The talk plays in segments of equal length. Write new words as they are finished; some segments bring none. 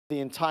the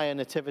entire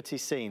nativity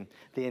scene,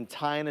 the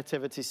entire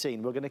nativity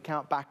scene. We're going to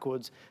count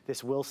backwards.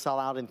 This will sell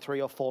out in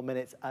 3 or 4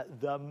 minutes at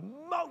the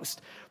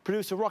most.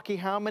 Producer Rocky,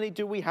 how many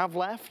do we have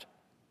left?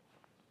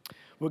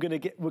 We're gonna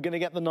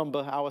get the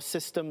number. Our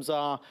systems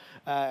are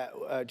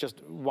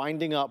just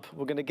winding up.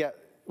 We're gonna get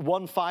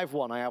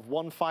 151. I have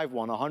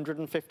 151,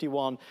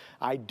 151.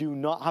 I do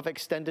not have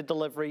extended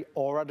delivery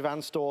or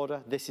advanced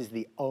order. This is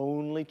the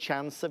only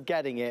chance of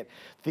getting it.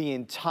 The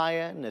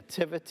entire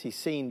nativity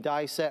scene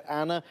die set.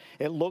 Anna,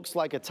 it looks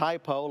like a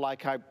typo,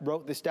 like I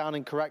wrote this down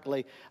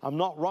incorrectly. I'm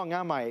not wrong,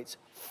 am I? It's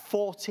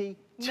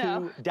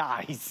 42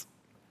 dies.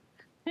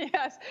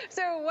 Yes.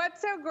 So what's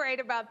so great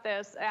about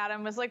this,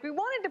 Adam, is like we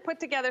wanted to put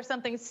together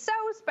something so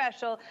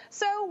special,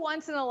 so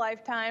once in a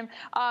lifetime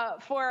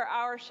for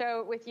our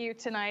show with you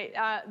tonight,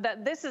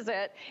 that this is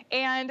it.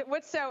 And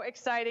what's so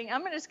exciting,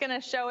 I'm just going to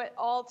show it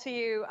all to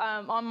you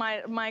on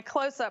my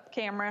close-up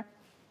camera.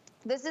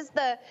 This is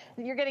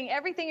you're getting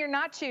everything you're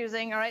not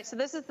choosing, all right? So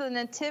this is the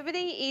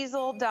Nativity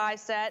Easel die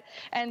set,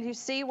 and you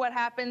see what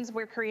happens.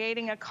 We're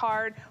creating a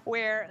card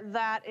where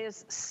that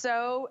is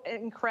so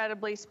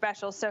incredibly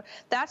special. So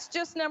that's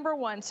just number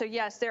one. So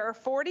yes, there are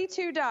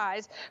 42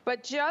 dies,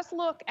 but just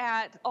look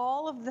at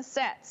all of the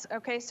sets,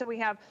 okay? So we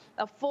have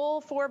a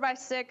full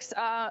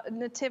 4x6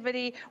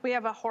 nativity. We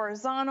have a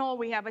horizontal.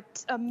 We have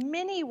a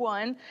mini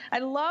one. I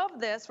love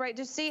this, right?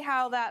 To see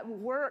how that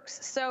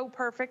works so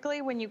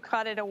perfectly when you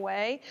cut it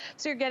away.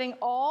 So you're getting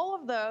all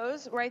of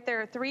those, right?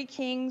 There are 3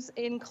 kings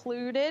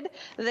included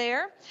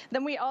there.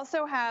 Then we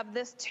also have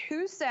this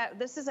 2 set.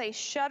 This is a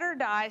shutter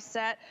die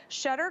set,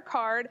 shutter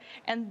card,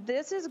 and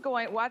this is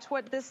going, watch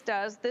what this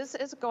does. This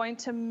is going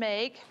to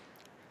make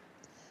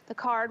the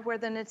card where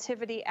the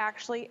nativity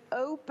actually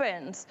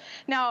opens.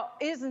 Now,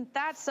 isn't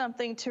that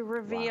something to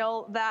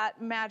reveal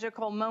that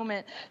magical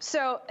moment?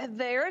 So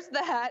there's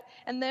that.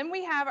 And then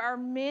we have our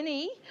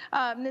mini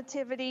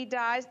nativity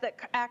dies that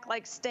act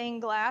like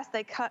stained glass.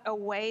 They cut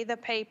away the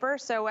paper.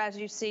 So as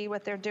you see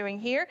what they're doing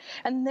here.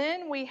 And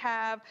then we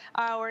have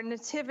our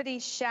nativity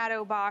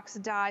shadow box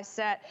die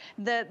set.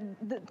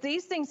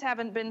 These things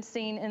haven't been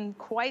seen in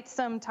quite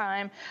some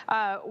time.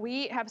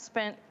 We have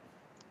spent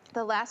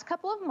the last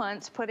couple of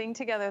months putting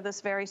together this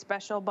very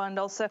special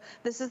bundle. So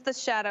this is the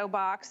shadow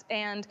box,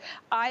 and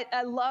I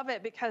love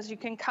it because you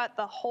can cut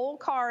the whole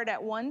card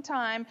at one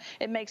time.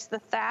 It makes the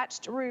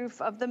thatched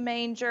roof of the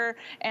manger,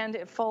 and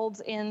it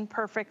folds in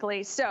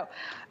perfectly. So,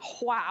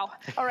 wow.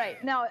 All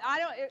right, now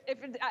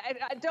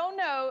I don't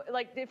know,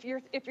 like if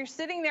you're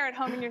sitting there at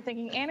home and you're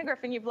thinking, Anna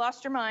Griffin, you've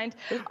lost your mind.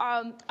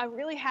 I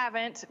really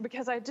haven't,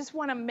 because I just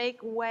want to make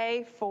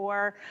way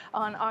for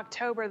on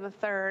October the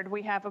 3rd.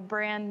 We have a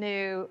brand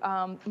new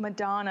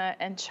Madonna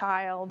and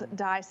Child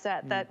die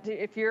set that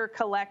if you're a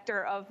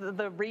collector of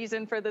the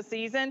reason for the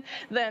season,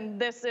 then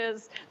this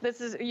is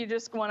you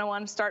just want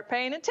to start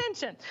paying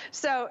attention.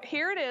 So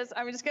here it is.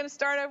 I'm just going to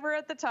start over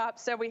at the top.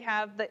 So we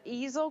have the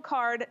easel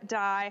card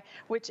die,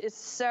 which is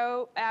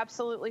so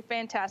absolutely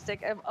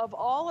fantastic. Of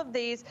all of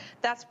these,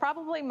 that's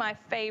probably my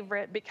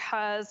favorite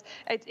because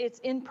it's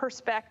in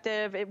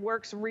perspective. It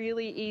works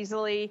really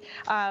easily.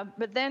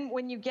 But then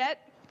when you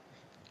get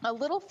a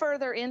little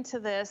further into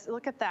this,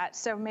 look at that.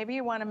 So maybe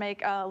you want to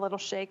make a little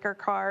shaker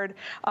card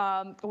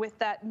with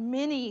that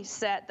mini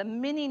set, the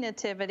mini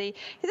nativity.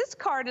 This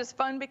card is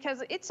fun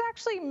because it's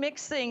actually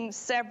mixing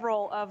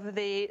several of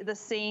the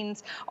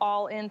scenes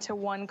all into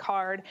one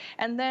card.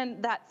 And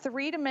then that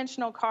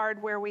 3-dimensional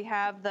card where we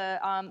have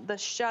the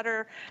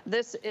shutter.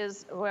 This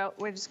is, well,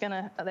 we're just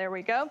gonna, there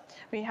we go.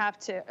 We have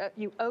to,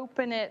 you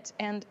open it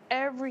and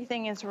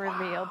everything is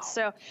revealed. Wow.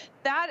 So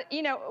that,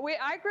 you know,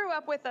 I grew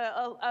up with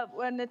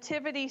a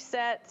nativity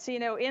sets, you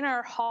know, in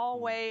our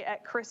hallway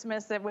at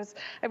Christmas. It was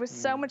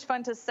so much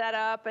fun to set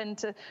up and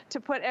to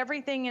put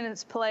everything in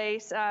its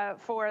place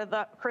for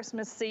the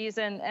Christmas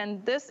season.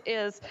 And this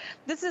is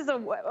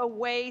a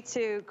way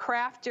to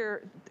craft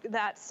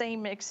that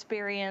same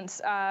experience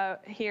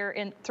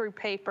here through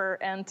paper,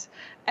 and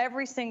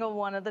every single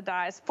one of the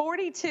dies,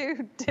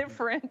 42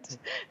 different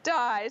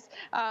dies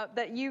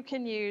that you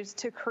can use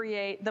to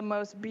create the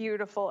most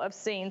beautiful of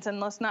scenes.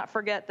 And let's not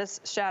forget this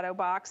shadow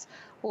box.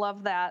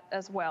 Love that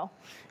as well.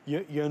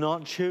 You're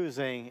not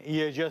choosing,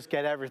 you just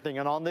get everything.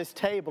 And on this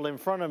table in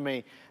front of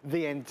me,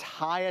 the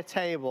entire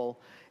table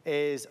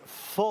is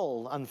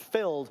full and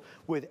filled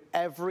with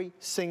every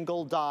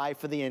single die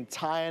for the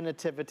entire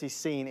nativity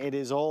scene. It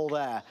is all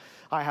there.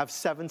 I have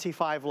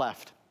 75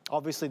 left.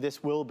 Obviously,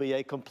 this will be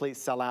a complete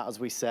sellout, as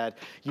we said.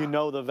 You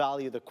know the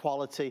value, the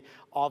quality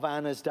of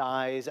Anna's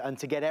dies, and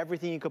to get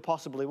everything you could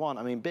possibly want.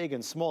 I mean, big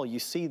and small, you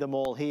see them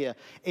all here.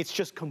 It's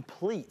just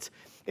complete.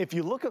 If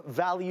you look at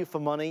value for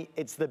money,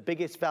 it's the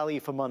biggest value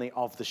for money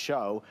of the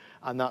show,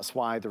 and that's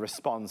why the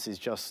response is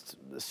just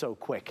so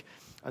quick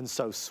and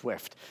so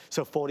swift.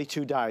 So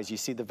 42 dies, you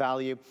see the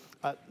value.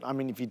 I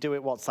mean, if you do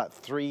it, what's that,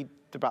 3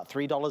 about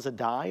 $3 a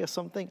die or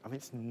something. I mean,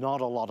 it's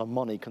not a lot of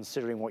money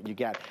considering what you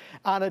get.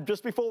 And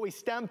just before we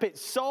stamp it,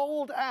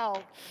 sold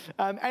out.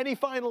 Any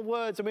final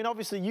words? I mean,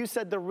 obviously you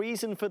said the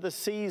reason for the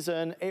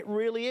season, it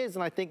really is.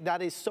 And I think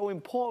that is so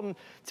important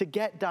to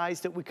get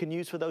dies that we can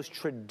use for those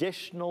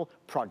traditional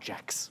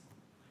projects.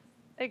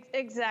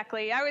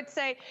 Exactly. I would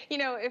say, you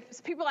know,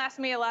 if people ask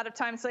me a lot of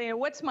times, you know,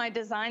 what's my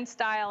design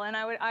style? And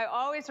I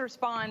always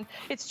respond,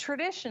 it's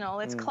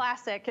traditional, it's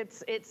classic,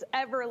 it's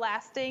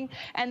everlasting.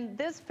 And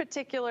this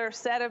particular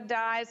set of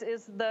dies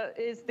is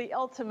the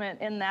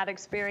ultimate in that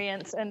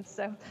experience. And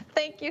so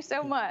thank you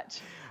so much.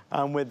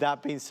 And with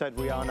that being said,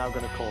 we are now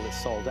going to call it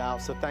sold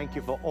out. So thank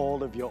you for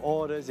all of your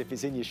orders. If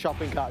it's in your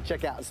shopping cart,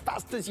 check it out as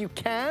fast as you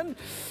can.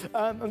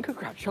 And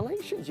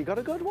congratulations, you got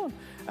a good one.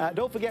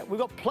 Don't forget, we've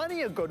got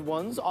plenty of good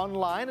ones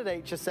online at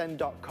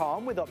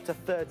hsn.com with up to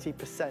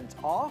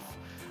 30% off.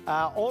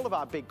 All of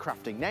our big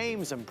crafting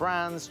names and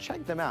brands,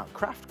 check them out.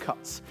 Craft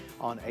Cuts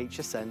on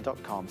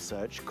hsn.com,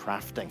 search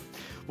crafting.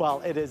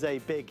 Well, it is a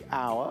big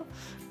hour.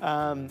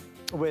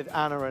 With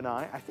Anna and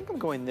I think I'm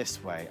going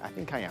this way. I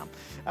think I am.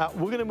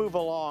 We're gonna move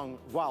along.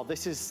 Wow,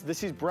 this is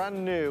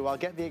brand new. I'll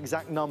get the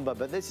exact number,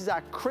 but this is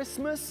our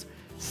Christmas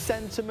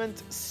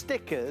sentiment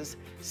stickers,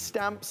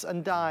 stamps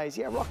and dies.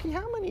 Yeah, Rocky,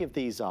 how many of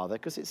these are there?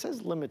 Because it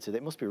says limited.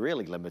 It must be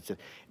really limited.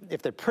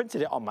 If they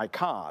printed it on my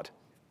card.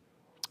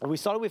 We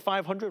started with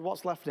 500.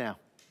 What's left now?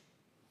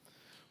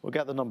 We'll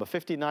get the number,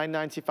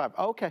 $59.95.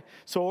 Okay,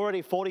 so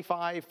already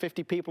 45,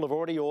 50 people have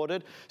already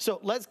ordered. So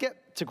let's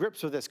get to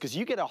grips with this, because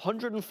you get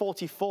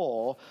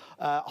 144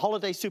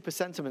 holiday super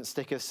sentiment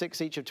stickers,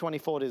 6 each of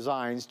 24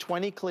 designs,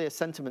 20 clear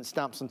sentiment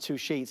stamps on 2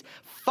 sheets,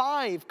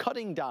 5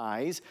 cutting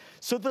dies.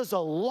 So there's a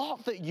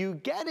lot that you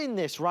get in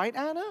this, right,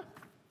 Anna?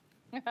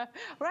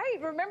 Right.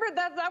 Remember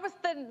that was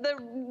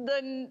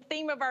the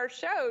theme of our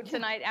show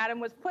tonight, Adam,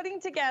 was putting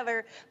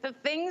together the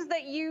things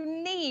that you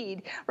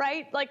need,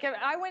 right? Like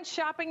I went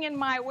shopping in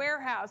my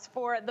warehouse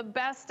for the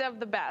best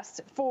of the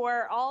best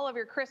for all of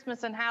your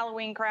Christmas and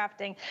Halloween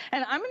crafting.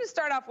 And I'm going to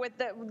start off with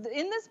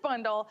in this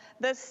bundle,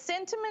 the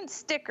sentiment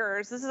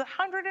stickers. This is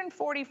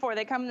 144.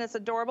 They come in this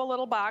adorable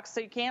little box,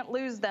 so you can't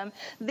lose them.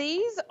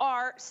 These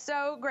are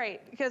so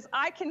great because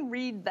I can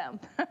read them,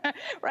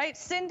 right?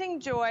 Sending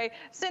joy,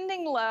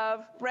 sending love,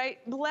 right?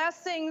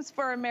 Blessings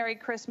for a Merry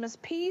Christmas.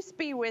 Peace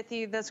be with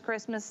you this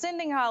Christmas.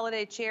 Sending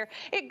holiday cheer.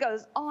 It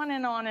goes on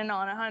and on and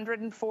on,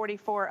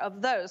 144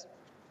 of those.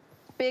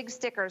 Big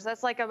stickers.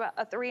 That's like about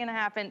a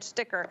 3.5-inch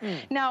sticker.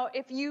 Now,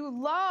 if you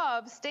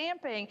love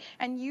stamping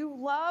and you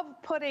love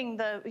putting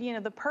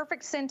the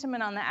perfect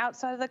sentiment on the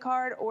outside of the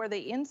card or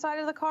the inside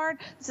of the card,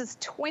 this is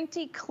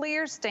 20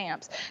 clear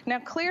stamps. Now,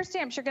 clear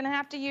stamps, you're going to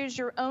have to use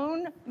your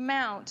own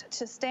mount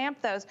to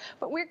stamp those,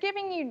 but we're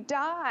giving you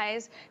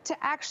dies to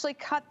actually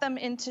cut them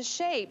into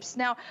shapes.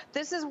 Now,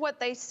 this is what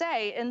they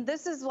say, and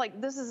this is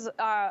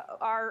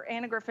our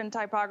Anna Griffin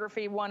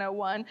Typography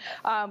 101,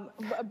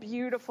 a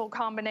beautiful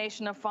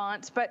combination of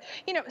fonts. But,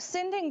 you know,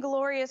 sending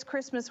glorious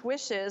Christmas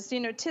wishes, you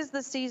know, 'tis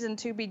the season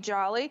to be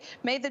jolly.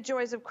 May the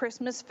joys of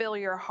Christmas fill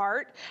your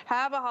heart.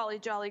 Have a holly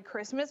jolly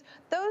Christmas.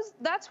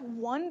 That's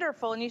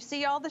wonderful. And you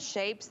see all the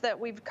shapes that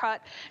we've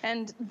cut,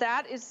 and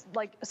that is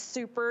like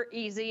super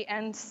easy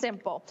and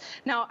simple.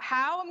 Now,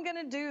 how I'm going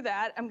to do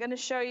that, I'm going to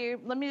show you,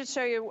 let me just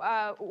show you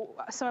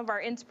some of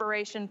our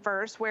inspiration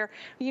first, where,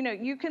 you know,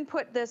 you can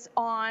put this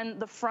on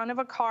the front of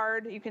a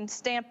card. You can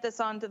stamp this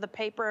onto the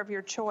paper of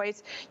your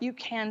choice. You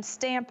can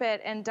stamp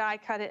it and die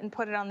cut it and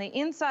put it on the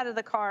inside of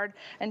the card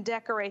and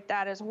decorate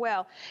that as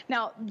well.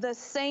 Now, the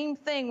same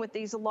thing with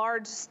these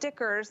large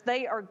stickers.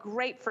 They are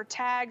great for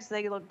tags.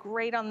 They look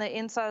great on the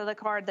inside of the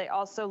card. They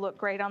also look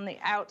great on the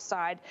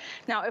outside.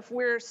 Now, if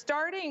we're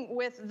starting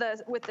with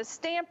the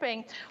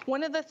stamping,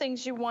 one of the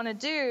things you want to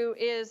do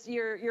is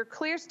your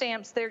clear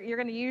stamps. You're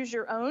going to use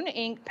your own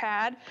ink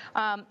pad.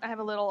 I have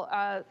a little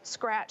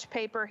scratch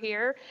paper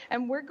here,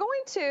 and we're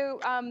going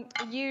to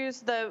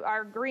use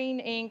our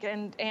green ink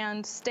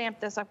and stamp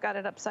this. I've got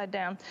it upside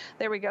down.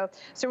 There we go.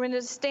 So we're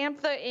going to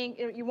stamp the ink.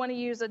 You want to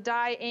use a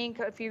dye ink.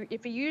 If you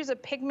use a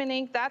pigment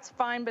ink, that's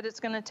fine, but it's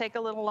going to take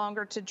a little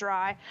longer to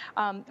dry.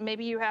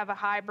 Maybe you have a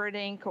hybrid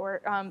ink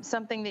or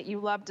something that you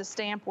love to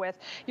stamp with.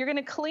 You're going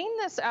to clean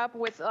this up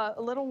with a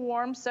little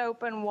warm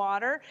soap and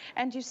water,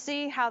 and you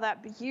see how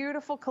that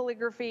beautiful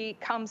calligraphy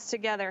comes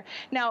together.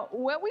 Now,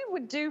 what we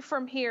would do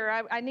from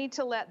here, I need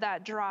to let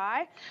that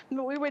dry.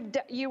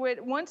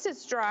 But once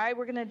it's dry,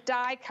 we're going to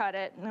die cut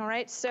it. All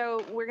right.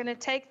 So we're going to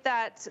take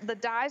the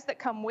dies that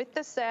come with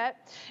the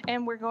set,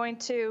 and we're going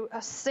to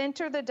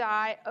center the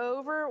die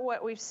over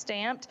what we've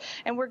stamped,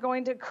 and we're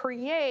going to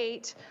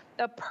create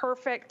a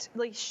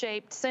perfectly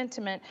shaped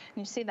sentiment.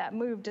 And you see that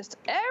move just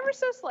ever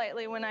so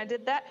slightly when I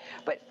did that.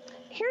 But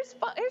here's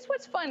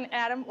what's fun,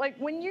 Adam. Like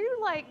when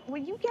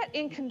you get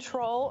in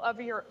control of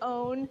your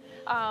own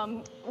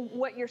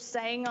what you're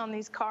saying on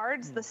these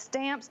cards, the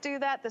stamps do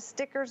that, the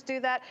stickers do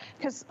that,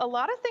 because a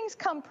lot of things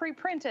come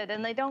pre-printed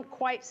and they don't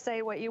quite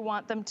say what you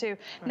want them to. Right.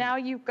 Now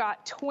you've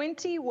got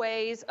 20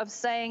 ways of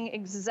saying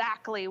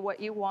exactly what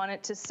you want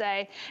it to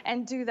say,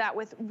 and do that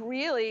with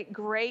really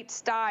great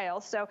style.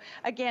 So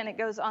again, it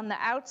goes on the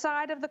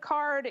outside of the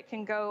card. It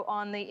can go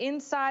on the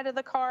inside of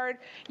the card.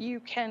 You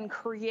can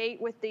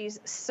create with these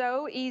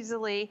so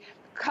easily,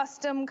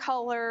 custom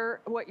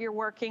color what you're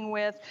working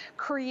with,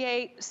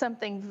 create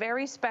something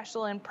very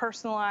special and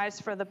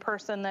personalized for the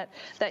person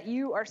that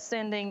you are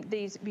sending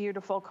these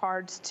beautiful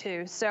cards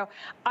to. So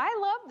I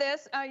love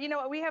this. You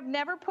know, we have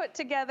never put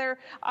together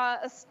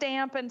a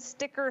stamp and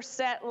sticker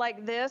set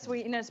like this.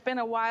 It's been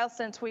a while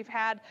since we've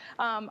had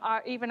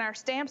even our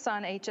stamps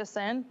on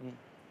HSN.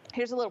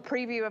 Here's a little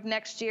preview of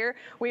next year.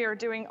 We are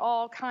doing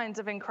all kinds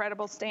of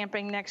incredible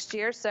stamping next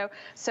year. So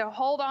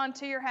hold on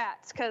to your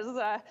hats, because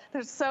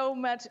there's so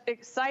much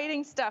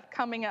exciting stuff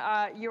coming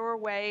your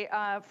way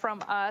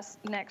from us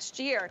next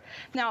year.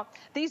 Now,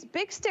 these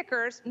big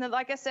stickers,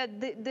 like I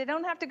said, they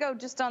don't have to go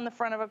just on the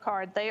front of a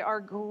card. They are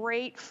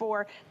great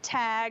for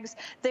tags.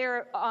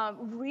 They're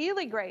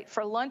really great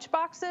for lunch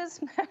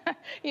boxes,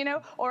 you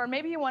know, or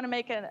maybe you want to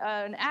make an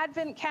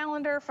advent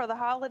calendar for the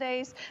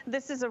holidays.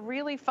 This is a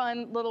really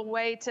fun little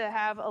way to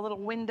have a little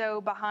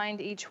window behind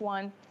each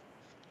one.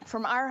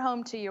 From our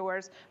home to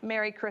yours,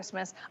 Merry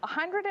Christmas.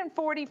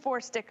 144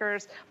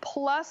 stickers,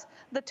 plus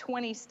the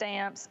 20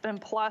 stamps,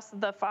 and plus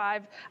the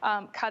 5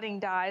 cutting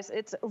dies.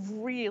 It's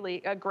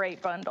really a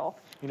great bundle.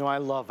 You know, I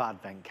love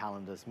advent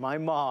calendars. My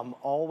mom,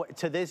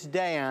 to this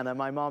day, Anna,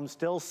 my mom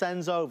still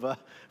sends over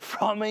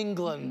from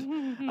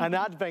England an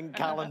advent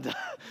calendar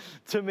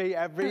to me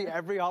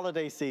every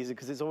holiday season,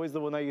 because it's always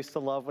the one I used to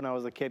love when I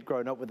was a kid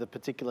growing up, with a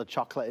particular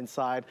chocolate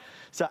inside.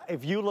 So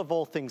if you love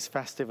all things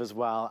festive as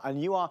well,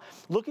 and you are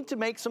looking to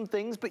make some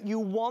things, but you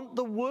want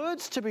the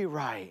words to be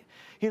right.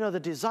 You know, the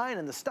design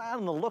and the style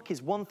and the look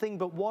is one thing,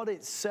 but what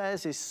it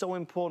says is so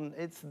important.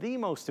 It's the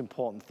most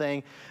important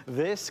thing.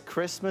 This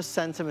Christmas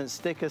sentiment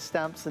sticker,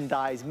 stamps and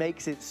dies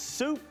makes it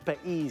super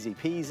easy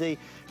peasy.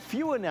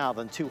 Fewer now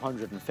than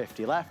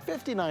 250 left,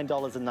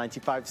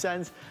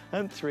 $59.95,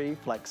 and 3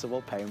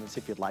 flexible payments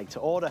if you'd like to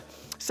order.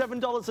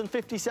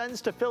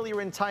 $7.50 to fill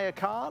your entire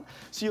card,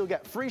 so you'll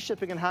get free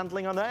shipping and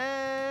handling on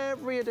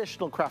every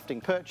additional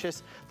crafting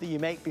purchase that you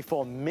make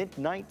before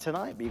midnight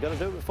tonight, but you got to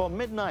do it before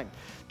midnight.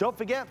 Don't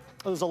forget,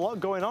 there's a lot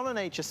going on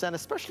HSN,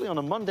 especially on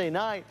a Monday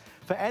night.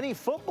 For any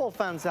football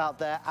fans out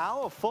there,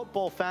 our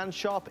football fan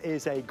shop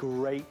is a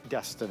great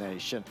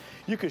destination.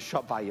 You can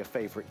shop by your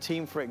favorite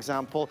team, for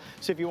example.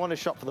 So if you want to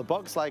shop for the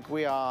Bucks, like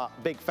we are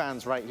big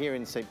fans right here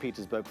in St.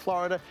 Petersburg,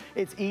 Florida,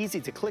 it's easy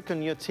to click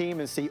on your team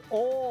and see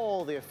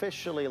all the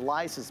officially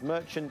licensed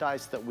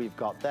merchandise that we've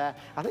got there.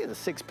 I think there's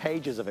 6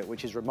 pages of it,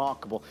 which is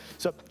remarkable.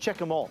 So check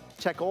them all.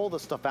 Check all the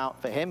stuff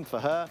out for him, for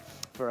her,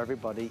 for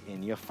everybody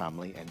in your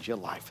family and your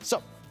life.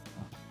 So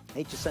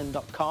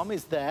hsn.com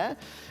is there.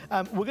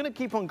 We're going to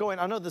keep on going.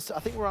 I know this, I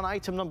think we're on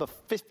item number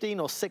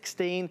 15 or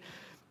 16.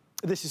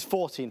 This is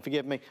 14,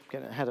 forgive me, I'm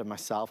getting ahead of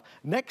myself.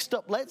 Next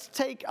up, let's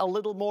take a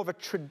little more of a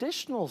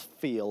traditional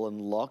feel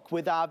and look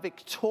with our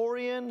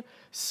Victorian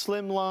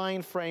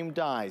slimline frame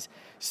dies.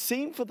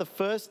 Seen for the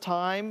first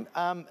time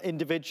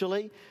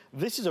individually,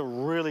 this is a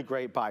really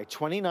great buy,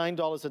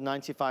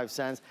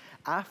 $29.95.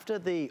 After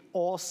the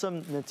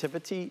awesome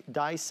nativity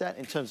die set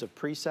in terms of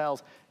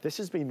pre-sales, this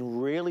has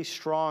been really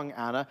strong,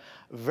 Anna.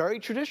 Very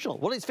traditional.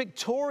 Well, it's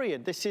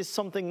Victorian. This is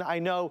something that I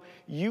know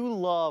you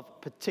love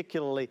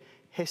particularly,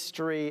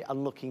 history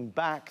and looking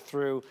back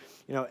through,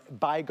 you know,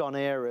 bygone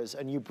eras,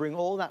 and you bring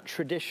all that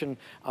tradition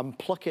and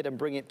pluck it and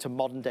bring it to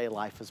modern day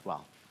life as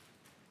well.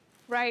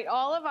 Right,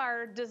 all of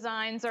our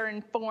designs are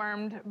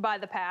informed by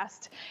the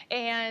past.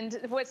 And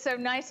what's so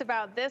nice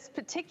about this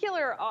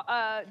particular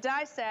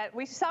die set,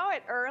 we saw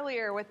it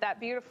earlier with that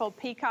beautiful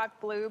peacock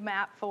blue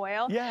matte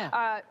foil.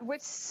 Yeah.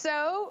 What's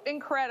so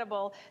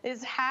incredible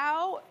is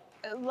how,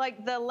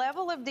 like, the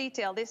level of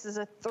detail. This is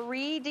a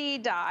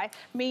 3D die,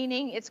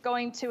 meaning it's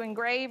going to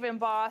engrave,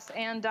 emboss,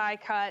 and die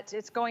cut.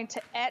 It's going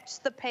to etch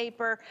the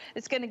paper.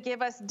 It's going to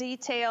give us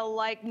detail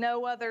like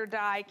no other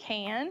die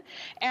can.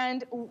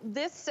 And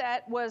this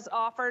set was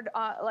offered,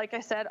 like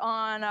I said,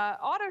 on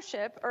auto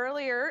ship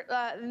earlier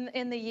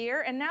in the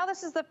year. And now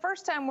this is the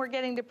first time we're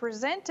getting to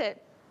present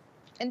it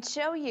and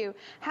show you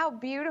how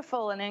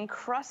beautiful and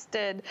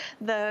encrusted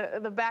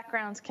the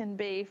backgrounds can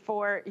be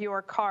for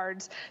your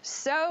cards.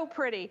 So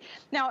pretty.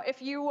 Now,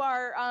 if you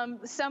are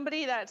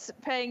somebody that's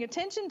paying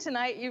attention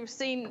tonight, you've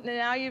seen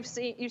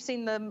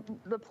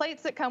the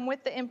plates that come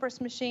with the Empress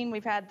machine.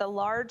 We've had the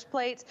large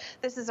plates.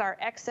 This is our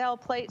XL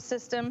plate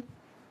system.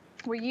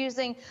 We're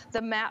using the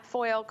matte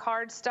foil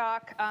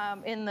cardstock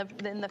in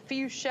the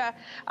fuchsia.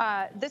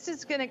 This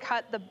is going to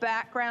cut the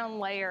background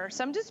layer.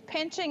 So I'm just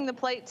pinching the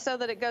plate so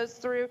that it goes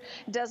through,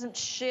 doesn't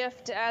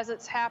shift as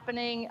it's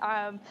happening.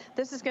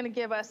 This is going to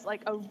give us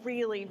like a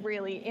really,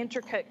 really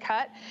intricate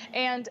cut.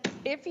 And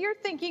if you're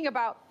thinking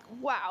about,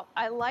 wow,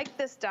 I like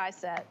this die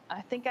set, I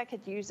think I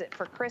could use it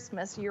for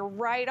Christmas, you're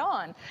right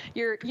on.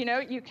 You know,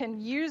 you can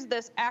use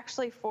this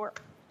actually for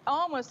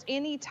almost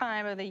any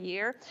time of the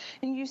year.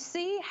 And you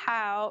see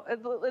how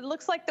it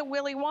looks like the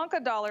Willy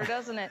Wonka dollar,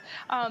 doesn't it?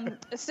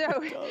 So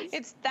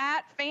it's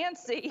that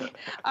fancy.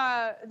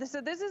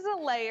 So this is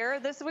a layer.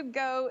 This would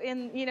go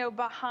in, you know,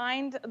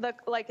 behind the,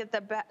 like at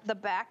the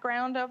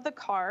background of the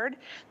card.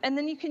 And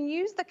then you can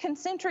use the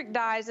concentric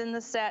dies in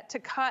the set to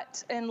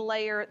cut and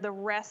layer the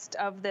rest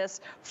of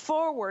this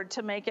forward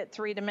to make it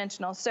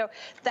three-dimensional. So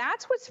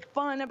that's what's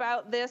fun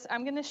about this.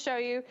 I'm going to show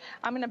you.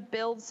 I'm going to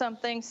build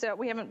something. So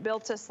we haven't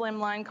built a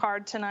slimline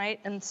card tonight,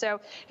 and so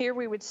here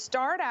we would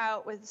start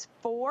out with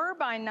 4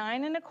 by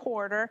 9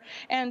 1/4,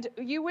 and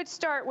you would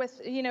start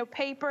with, you know,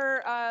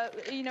 paper,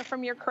 you know,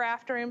 from your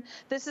craft room.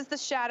 This is the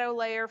shadow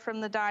layer from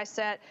the die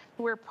set.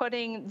 We're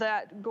putting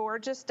that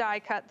gorgeous die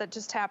cut that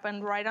just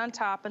happened right on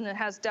top, and it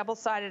has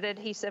double-sided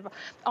adhesive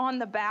on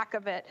the back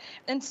of it.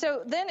 And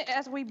so then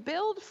as we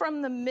build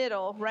from the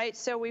middle, right,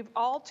 so we've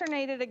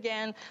alternated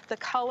again the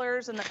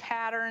colors and the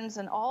patterns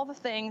and all the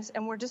things,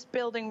 and we're just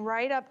building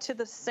right up to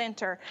the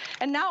center.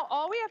 And now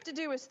all we have to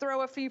do is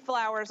throw a few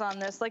flowers on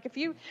this. Like if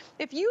you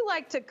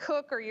like to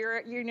cook, or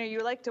you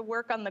like to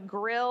work on the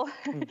grill,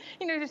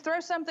 you know, just throw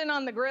something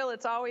on the grill.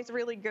 It's always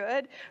really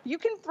good. You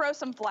can throw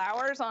some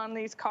flowers on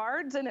these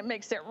cards, and it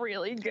makes it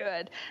really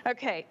good.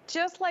 Okay,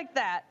 just like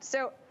that.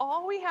 So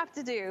all we have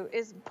to do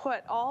is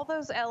put all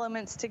those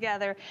elements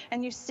together,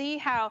 and you see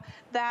how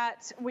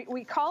that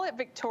we call it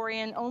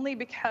Victorian only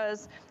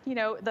because, you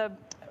know, the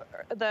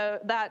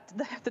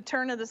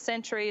turn of the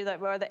century,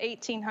 or the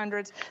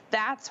 1800s,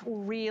 that's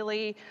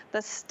really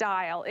the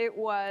style. It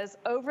was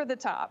over the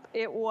top.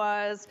 It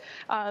was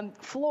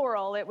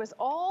floral. It was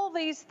all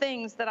these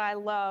things that I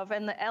love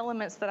and the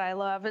elements that I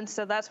love. And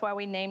so that's why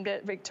we named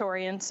it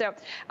Victorian. So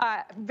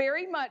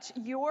very much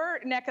your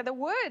neck of the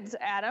woods,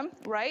 Adam,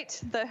 right?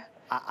 The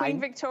Queen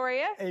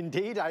Victoria.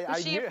 Indeed.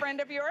 Is she a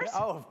friend of yours?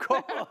 Oh, of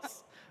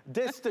course.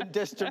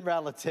 distant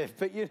relative,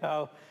 but you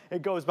know,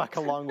 it goes back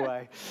a long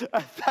way.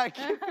 Thank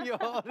you for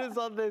your orders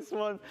on this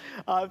one.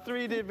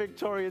 3D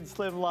Victorian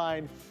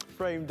Slimline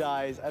frame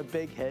dies, a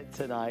big hit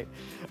tonight.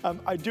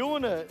 I do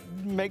want to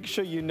make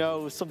sure you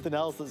know something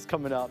else that's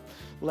coming up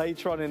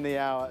later on in the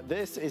hour.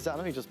 This is,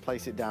 let me just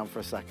place it down for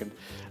a second.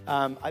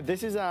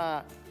 This is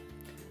our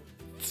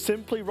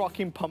Simply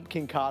Rocking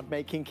Pumpkin card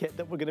making kit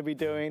that we're going to be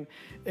doing.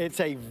 It's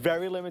a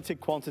very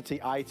limited quantity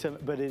item,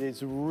 but it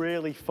is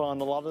really fun.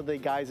 A lot of the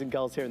guys and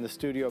girls here in the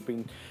studio have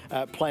been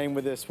playing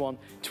with this one.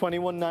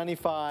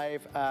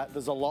 $21.95.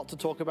 There's a lot to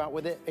talk about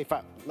with it. In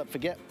fact,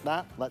 forget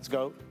that. Let's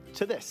go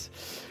to this.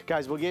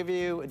 Guys, we'll give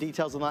you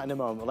details on that in a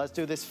moment. Let's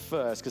do this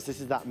first, because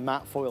this is that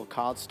matte foil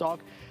cardstock.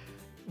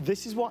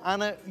 This is what,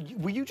 Anna,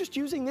 were you just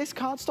using this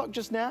cardstock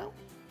just now?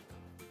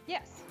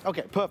 Yes.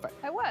 Okay, perfect.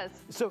 I was.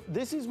 So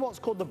this is what's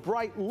called the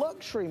Bright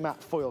Luxury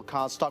Matte Foil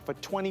cardstock for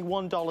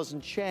 $21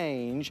 and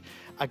change.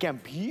 Again,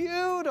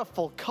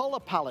 beautiful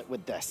color palette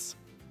with this.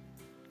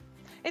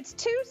 It's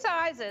 2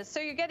 sizes, so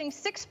you're getting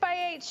 6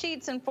 by 8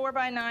 sheets and 4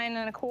 by 9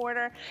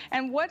 1/4.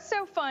 And what's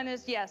so fun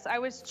is, yes, I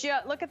was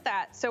just, look at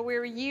that. So we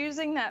were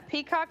using that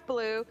peacock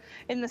blue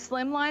in the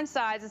slimline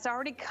size. It's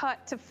already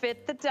cut to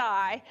fit the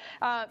die.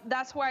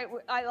 That's why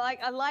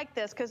I like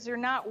this, because you're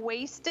not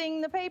wasting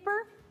the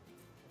paper.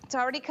 It's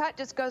already cut,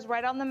 just goes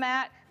right on the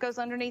mat, goes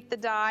underneath the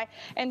die,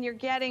 and you're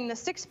getting the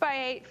 6 by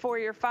 8 for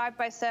your 5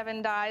 by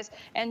 7 dies,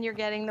 and you're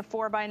getting the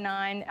 4 by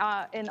 9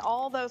 in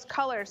all those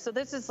colors. So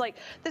this is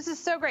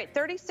so great.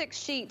 36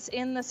 sheets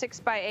in the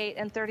 6 by 8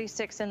 and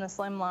 36 in the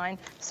slimline.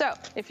 So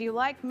if you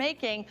like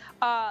making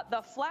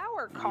the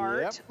flower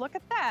cart, look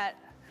at that.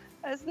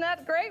 Isn't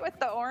that great with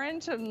the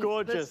orange? And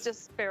gorgeous.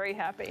 Just very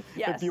happy.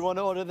 Yes. If you want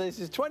to order this,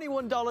 it's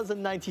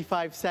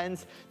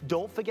 $21.95.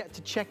 Don't forget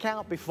to check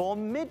out before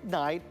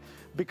midnight,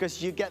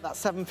 because you get that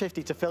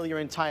 $7.50 to fill your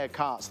entire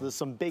cart. So there's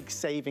some big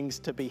savings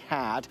to be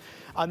had.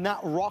 And that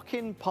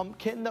Rockin'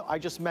 Pumpkin that I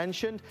just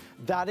mentioned,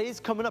 that is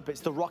coming up. It's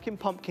the Rockin'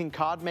 Pumpkin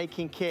card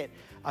making kit.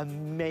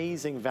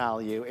 Amazing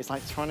value. It's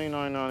like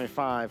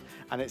 $29.95,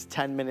 and it's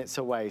 10 minutes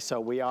away.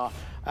 So we are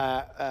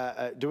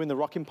doing the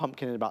Rockin'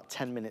 Pumpkin in about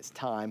 10 minutes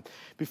time.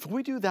 Before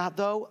we do that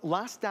though,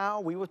 last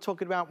hour we were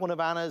talking about one of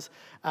Anna's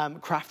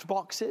craft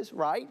boxes,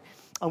 right?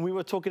 And we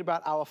were talking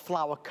about our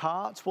flower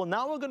carts. Well,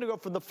 now we're going to go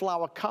from the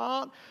flower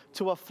cart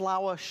to a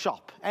flower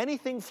shop.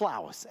 Anything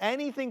flowers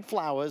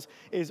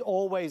is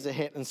always a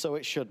hit, and so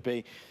it should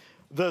be.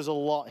 There's a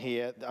lot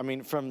here. I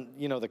mean, from,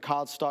 you know, the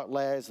cardstock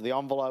layers, the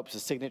envelopes,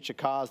 the signature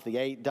cards, the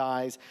 8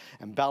 dies,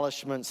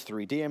 embellishments,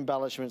 3D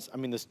embellishments. I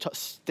mean, there's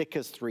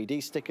stickers,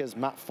 3D stickers,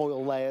 matte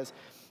foil layers,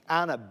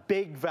 and a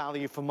big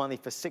value for money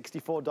for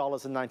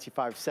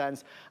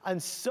 $64.95.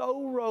 And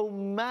so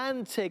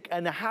romantic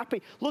and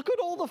happy. Look at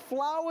all the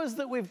flowers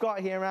that we've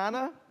got here,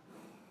 Anna.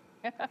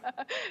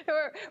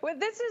 Well,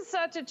 this is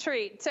such a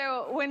treat.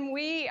 So when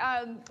we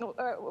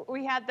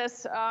had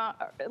this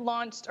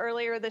launched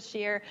earlier this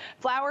year,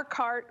 Flower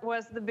Cart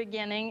was the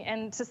beginning,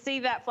 and to see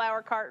that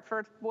Flower Cart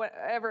for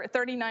whatever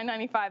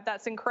 $39.95,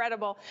 that's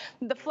incredible.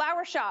 The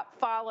Flower Shop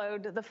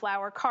followed the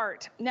Flower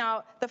Cart.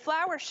 Now, the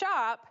Flower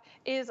Shop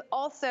is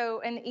also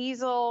an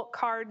easel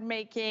card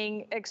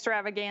making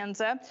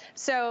extravaganza.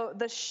 So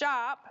the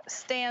shop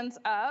stands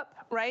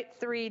up, right,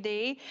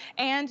 3D,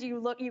 and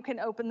you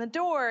can open the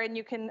door and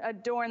you can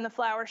adorn the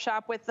flower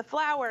shop with the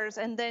flowers.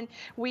 And then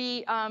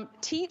we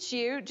teach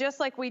you,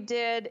 just like we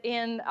did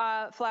in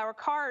Flower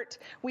Cart,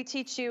 we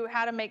teach you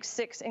how to make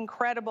 6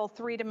 incredible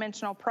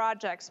 3-dimensional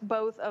projects.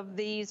 Both of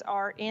these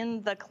are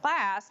in the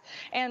class.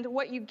 And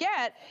what you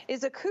get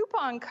is a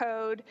coupon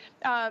code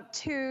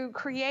to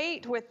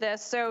create with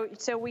this.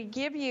 So we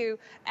give you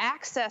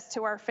access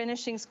to our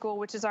finishing school,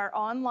 which is our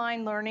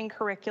online learning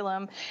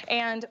curriculum.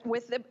 And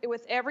with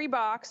every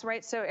box,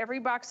 right? So every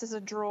box is a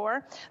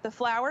drawer. The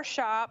Flower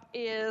Shop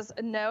is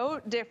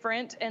no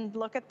different. And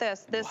look at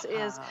this. This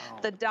is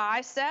the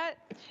die set.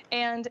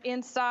 And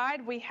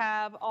inside we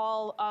have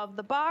all of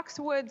the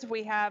boxwoods.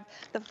 We have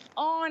the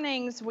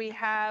awnings. We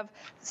have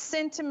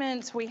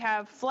sentiments. We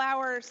have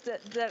flowers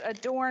that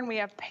adorn. We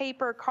have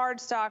paper,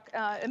 cardstock,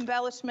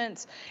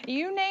 embellishments.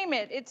 You name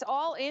it. It's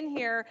all in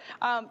here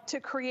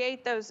to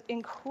create those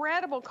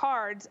incredible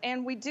cards.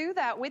 And we do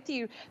that with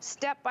you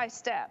step by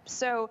step.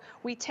 So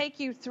we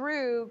take you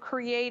through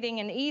creating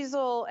an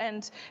easel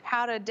and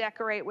how to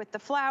decorate with the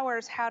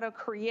flowers, how to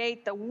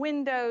create the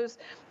windows,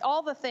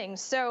 all the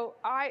things. So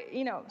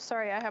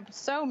sorry, I have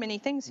so many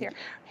things here.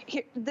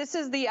 This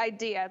is the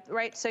idea,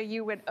 right? So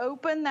you would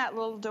open that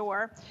little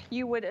door.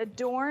 You would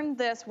adorn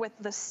this with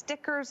the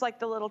stickers, like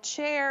the little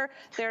chair.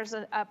 There's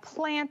a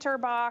planter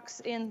box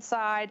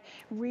inside.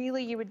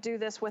 Really, you would do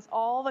this with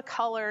all the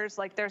colors.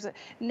 Like there's a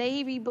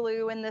navy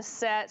blue in this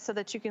set so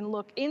that you can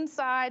look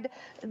inside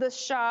the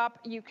shop.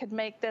 You could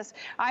make this.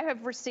 I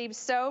have received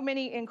so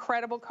many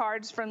incredible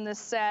cards from this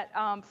set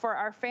for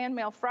our Fan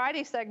Mail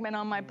Friday segment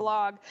on my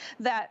blog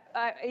that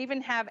I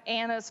even have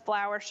Anna's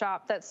Flower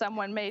Shop that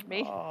someone made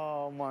me.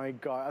 Oh my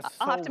God, that's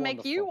so I'll have to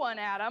wonderful. make you one,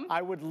 Adam.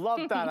 I would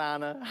love that,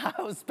 Anna.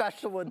 How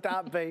special would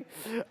that be?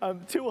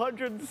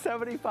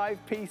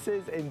 275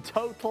 pieces in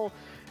total.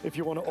 If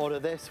you want to order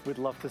this, we'd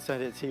love to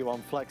send it to you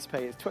on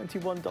FlexPay. It's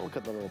 $21. Look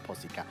at the little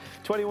pussycat.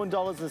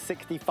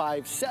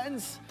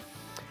 $21.65.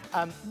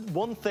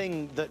 One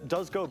thing that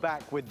does go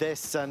back with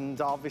this, and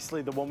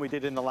obviously the one we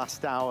did in the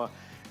last hour,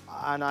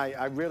 and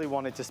I really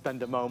wanted to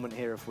spend a moment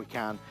here if we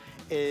can,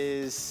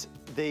 is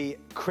the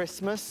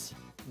Christmas,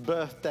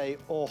 birthday,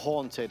 or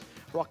haunted.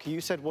 Rocky,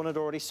 you said one had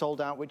already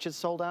sold out. Which is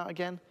sold out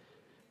again?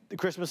 The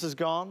Christmas is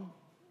gone?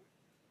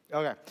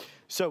 Okay,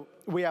 so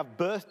we have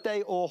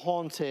birthday or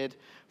haunted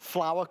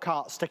flower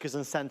cart stickers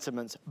and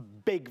sentiments.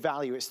 Big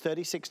value. It's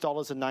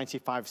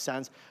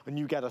 $36.95, and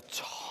you get a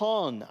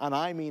ton, and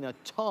I mean a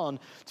ton,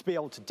 to be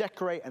able to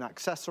decorate and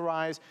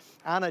accessorize.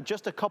 Anna,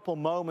 just a couple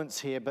moments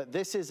here, but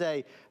this is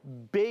a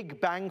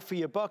big bang for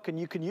your buck, and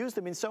you can use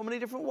them in so many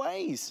different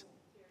ways.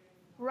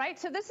 Right,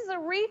 so this is a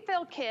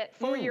refill kit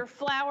for your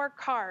flower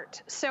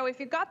cart. So if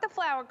you got the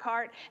flower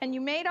cart and you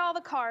made all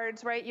the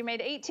cards, right, you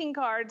made 18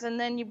 cards, and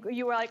then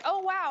you were like, oh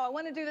wow, I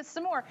want to do this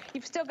some more.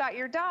 You've still got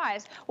your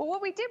dies. Well,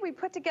 what we did, we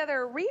put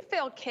together a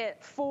refill kit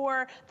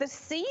for the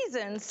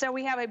season. So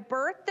we have a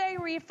birthday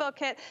refill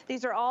kit.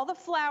 These are all the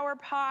flower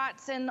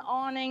pots and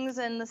awnings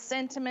and the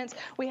sentiments.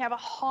 We have a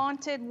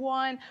haunted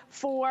one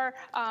for,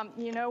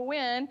 you know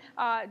when,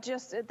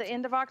 just at the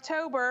end of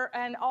October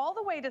and all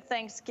the way to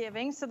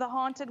Thanksgiving. So the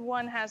haunted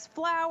one has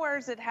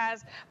flowers, it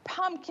has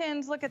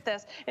pumpkins, look at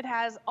this. It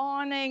has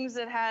awnings,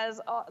 it has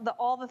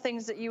all the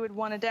things that you would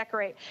want to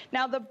decorate.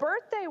 Now the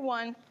birthday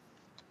one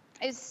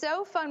is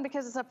so fun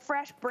because it's a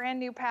fresh, brand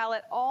new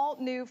palette, all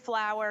new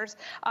flowers,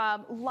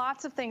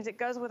 lots of things. It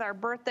goes with our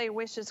birthday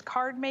wishes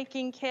card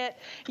making kit.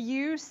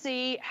 You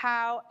see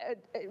how,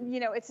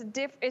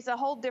 it's a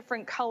whole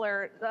different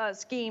color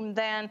scheme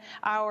than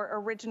our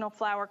original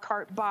flower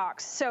cart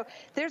box. So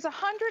there's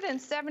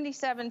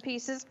 177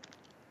 pieces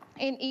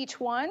in each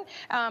one,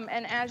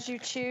 and as you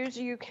choose,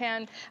 you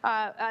can,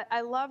 I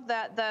love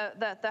that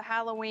the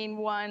Halloween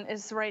one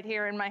is right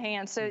here in my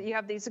hand. So you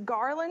have these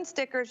garland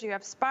stickers, you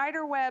have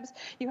spider webs,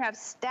 you have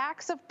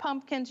stacks of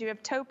pumpkins, you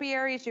have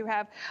topiaries, you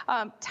have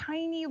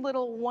tiny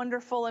little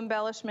wonderful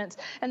embellishments.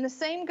 And the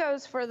same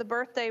goes for the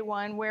birthday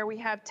one, where we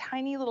have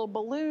tiny little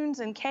balloons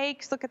and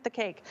cakes. Look at the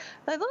cake,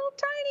 the little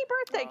tiny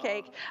birthday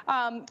cake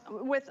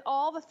with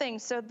all the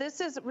things. So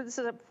this is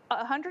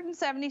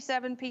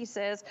 177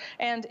 pieces,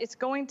 and it's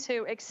going to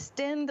to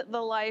extend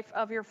the life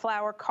of your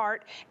flower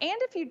cart. And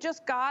if you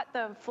just got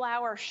the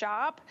Flower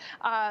Shop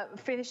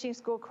Finishing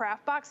School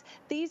Craft Box,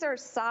 these are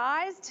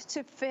sized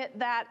to fit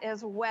that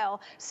as well.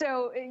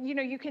 So, you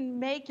know, you can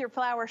make your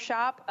flower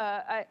shop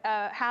a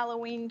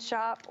Halloween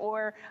shop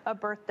or a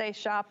birthday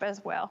shop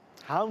as well.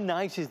 How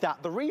nice is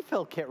that? The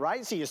refill kit,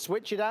 right? So you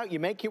switch it out, you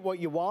make it what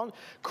you want.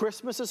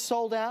 Christmas is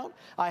sold out.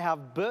 I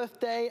have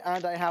birthday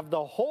and I have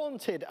the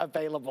haunted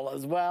available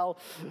as well.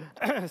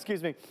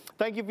 Excuse me.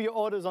 Thank you for your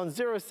orders on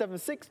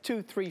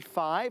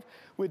 076235.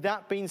 With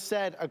that being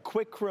said, a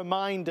quick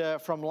reminder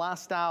from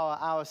last hour,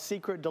 our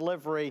secret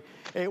delivery.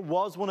 It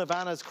was one of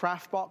Anna's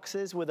craft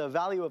boxes with a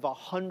value of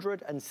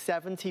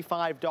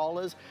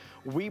 $175.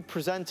 We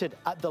presented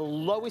at the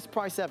lowest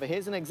price ever.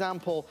 Here's an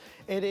example.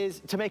 It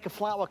is to make a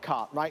flower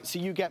cart, right? So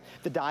you get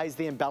the dies,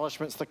 the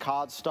embellishments, the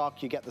card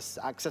stock, you get the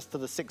access to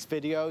the 6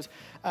 videos.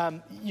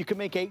 You can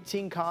make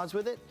 18 cards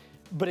with it,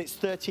 but it's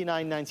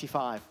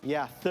 $39.95.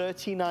 Yeah,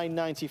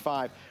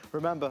 $39.95.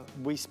 Remember,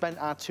 we spent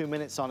our 2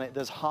 minutes on it.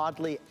 There's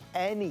hardly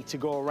any to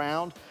go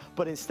around,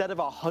 but instead of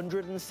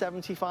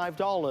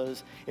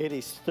 $175, it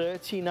is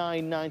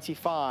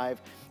 $39.95.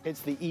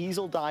 It's the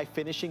Easel Die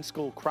Finishing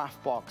School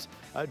Craft Box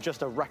at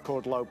just a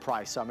record low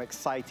price. So I'm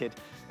excited.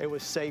 It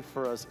was saved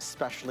for us,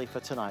 especially for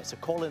tonight. So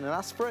call in and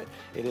ask for it.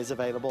 It is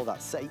available.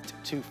 That's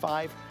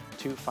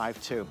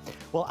 825-252.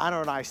 Well,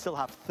 Anna and I still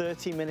have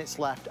 30 minutes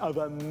left of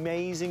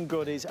amazing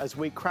goodies as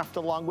we craft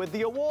along with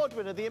the award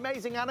winner, the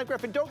amazing Anna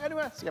Griffin. Don't go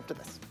anywhere. See you after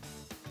this.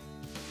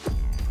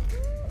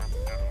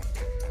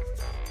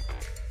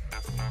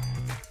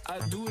 I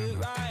do it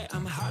right,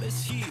 I'm hot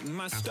as heat.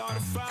 My start a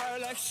fire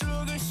like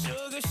sugar,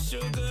 sugar,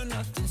 sugar.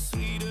 Nothing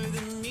sweeter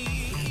than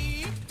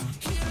me.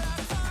 Here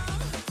I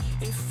come.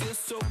 It feels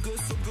so good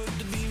to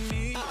be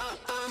me.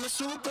 I'm a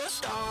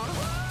superstar.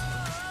 Whoa,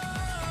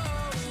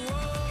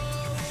 whoa,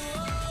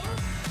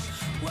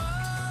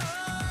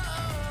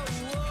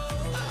 whoa, whoa.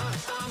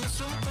 I'm a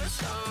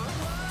superstar.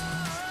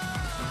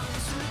 I'm a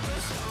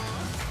superstar.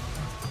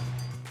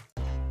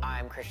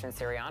 I'm Christian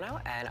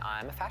Siriano, and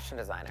I'm a fashion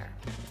designer.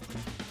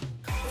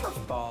 For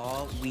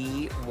fall,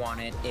 we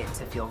wanted it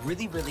to feel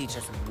really, really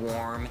just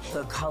warm.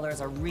 The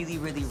colors are really,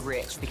 really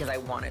rich because I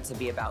want it to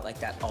be about like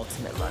that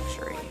ultimate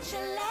luxury.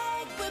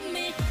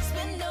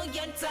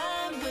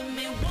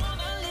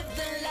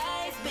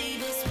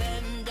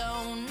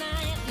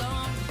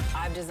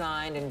 I've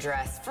designed and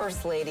dressed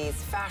first ladies,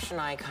 fashion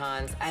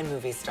icons, and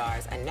movie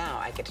stars, and now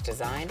I get to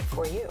design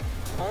for you.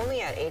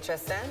 Only at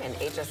HSN and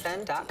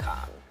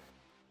hsn.com.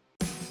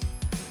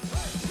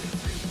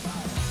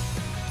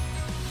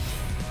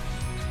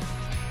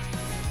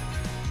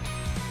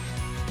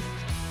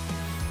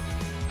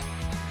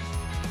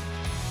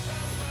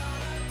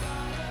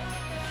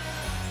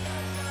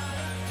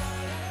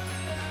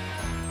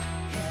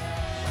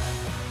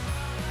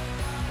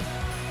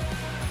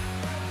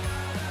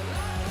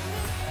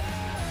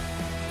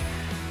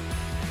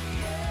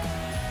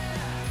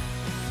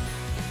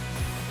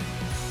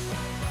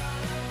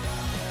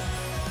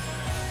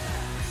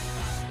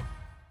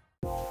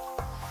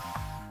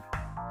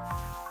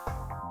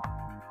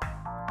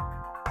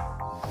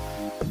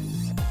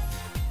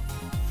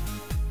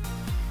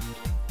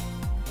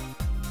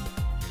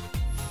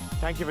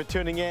 Thank you for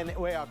tuning in.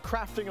 We are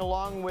crafting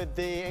along with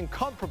the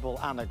incomparable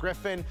Anna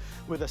Griffin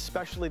with a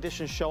special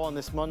edition show on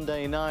this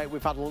Monday night.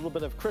 We've had a little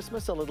bit of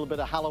Christmas, a little bit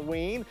of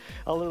Halloween,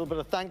 a little bit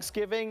of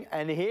Thanksgiving,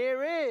 and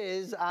here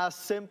is our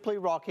Simply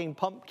Rocking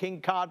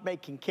Pumpkin Card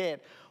Making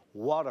Kit.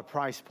 What a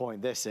price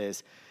point this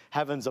is.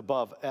 Heavens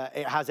above.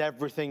 It has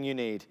everything you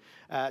need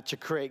to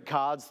create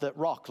cards that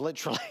rock,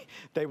 literally.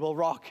 They will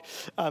rock.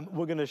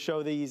 We're going to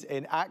show these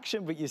in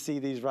action, but you see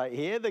these right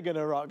here. They're going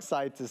to rock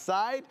side to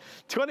side.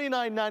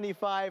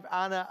 $29.95.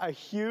 Anna, a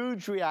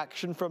huge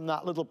reaction from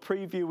that little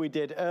preview we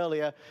did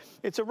earlier.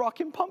 It's a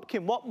rocking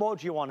pumpkin. What more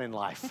do you want in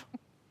life?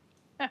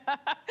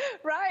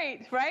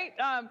 Right.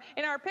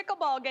 In our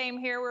pickleball game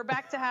here, we're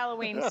back to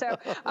Halloween. So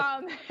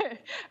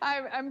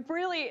I'm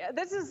really,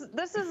 this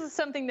is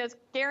something that's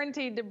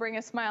guaranteed to bring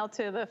a smile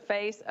to the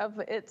face of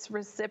its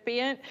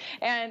recipient.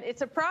 And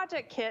it's a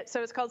project kit,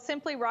 so it's called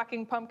Simply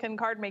Rocking Pumpkin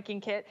Card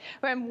Making Kit.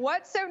 And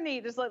what's so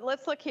neat is,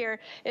 let's look here,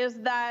 is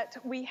that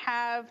we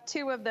have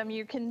 2 of them.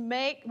 You can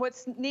make,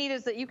 what's neat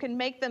is that you can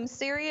make them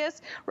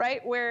serious,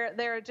 right, where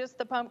they're just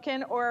the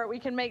pumpkin, or we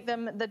can make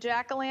them the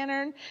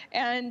jack-o'-lantern.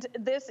 And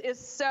this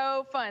is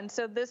so fun.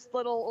 So this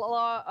little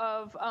law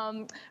of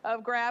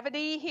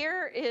gravity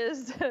here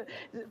is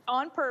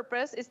on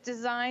purpose. It's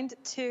designed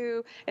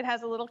to, it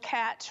has a little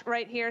catch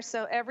right here,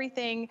 so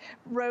everything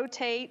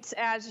rotates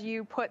as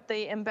you put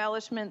the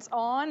embellishments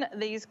on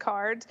these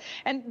cards.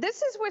 And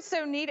this is what's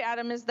so neat,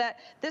 Adam, is that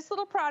this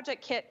little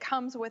project kit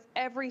comes with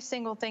every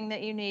single thing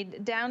that you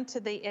need, down to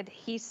the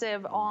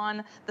adhesive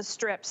on the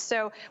strips.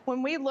 So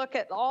when we look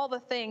at all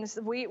the things,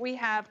 we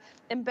have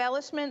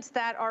embellishments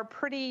that are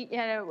pretty,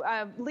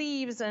 leaves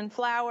leaves and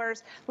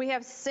flowers. We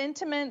have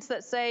sentiments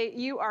that say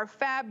you are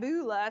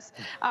fabulous,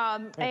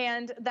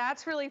 and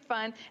that's really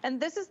fun. And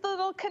this is the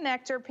little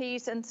connector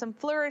piece and some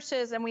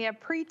flourishes, and we have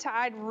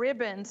pre-tied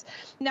ribbons.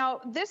 Now,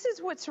 this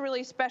is what's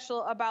really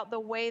special about the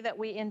way that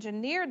we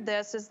engineered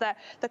this, is that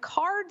the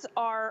cards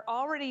are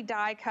already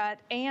die cut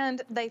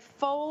and they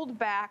fold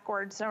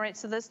backwards. All right,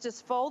 so this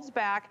just folds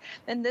back,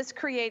 and this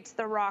creates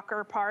the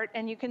rocker part.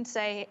 And you can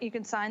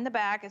sign the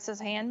back. It says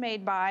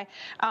handmade by,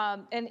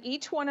 and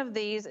each one of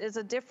these is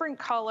a different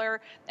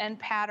color and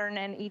pattern,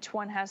 and each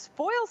one has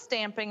foil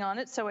stamping on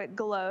it, so it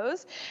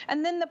glows.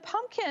 And then the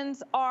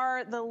pumpkins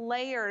are the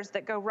layers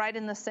that go right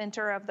in the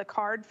center of the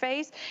card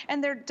face,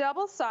 and they're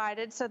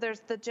double-sided. So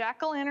there's the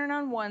jack-o'-lantern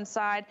on one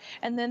side,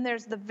 and then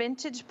there's the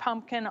vintage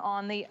pumpkin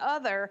on the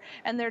other,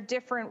 and they're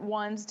different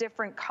ones,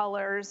 different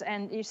colors,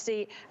 and you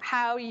see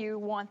how you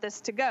want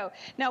this to go.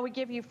 Now, we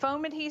give you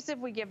foam adhesive,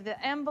 we give the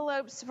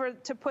envelopes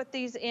to put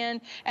these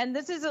in, and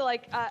this is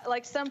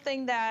like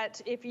something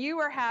that if you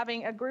are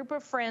having a group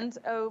of friends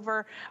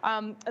over,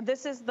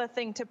 this is the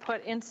thing to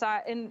put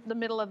inside in the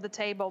middle of the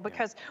table,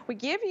 because we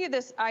give you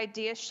this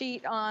idea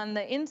sheet on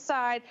the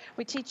inside.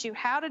 We teach you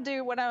how to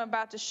do what I'm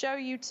about to show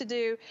you to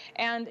do,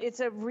 and it's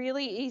a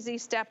really easy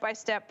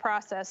step-by-step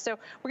process. So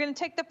we're going to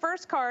take the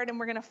first card and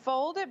we're going to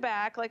fold it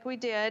back like we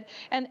did,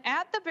 and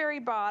at the very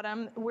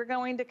bottom we're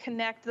going to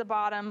connect the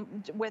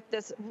bottom with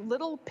this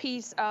little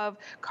piece of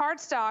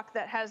cardstock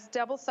that has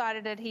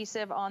double-sided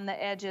adhesive on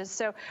the edges.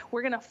 So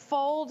we're going to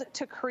fold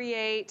to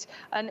create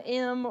an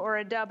M or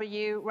a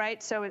W,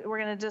 right? So we're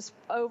going to just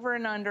over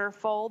and under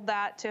fold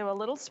that to a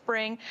little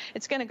spring.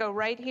 It's going to go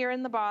right here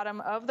in the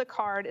bottom of the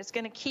card. It's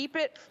going to keep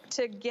it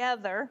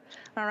together,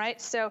 all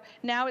right? So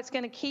now it's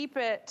going to keep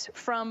it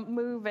from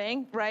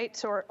moving, right,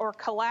 or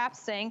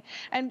collapsing.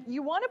 And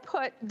you want to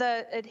put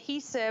the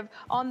adhesive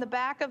on the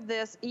back of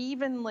this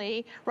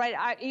evenly, right?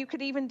 You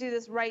could even do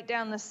this right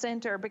down the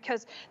center,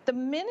 because the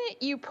minute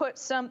you put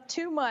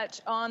too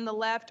much on the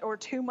left or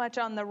too much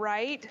on the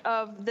right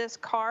of this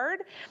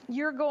card,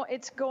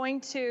 it's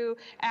going to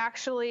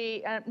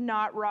actually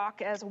not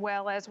rock as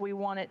well as we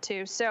want it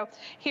to. So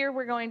here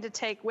we're going to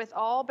take with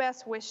all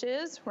best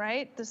wishes,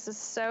 right? This is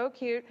so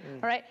cute,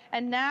 all right?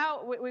 And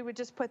now we would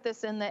just put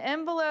this in the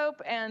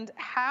envelope, and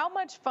how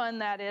much fun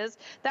that is.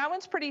 That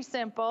one's pretty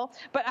simple,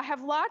 but I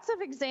have lots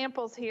of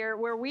examples here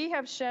where we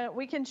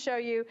can show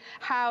you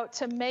how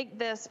to make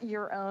this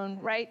your own,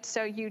 right?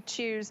 So you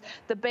choose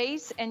the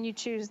base and you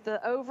choose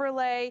the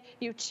overlay,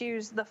 you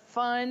choose the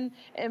fun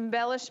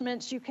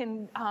embellishments. You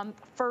can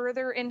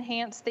further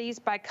enhance these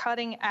by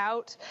cutting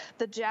out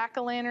the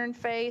jack-o'-lantern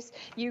face.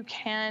 You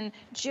can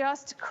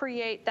just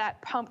create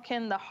that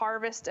pumpkin, the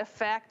harvest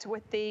effect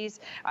with these,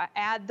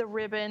 add the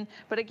ribbon.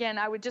 But again,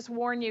 I would just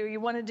warn you, you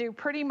want to do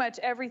pretty much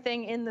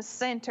everything in the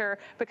center,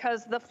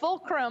 because the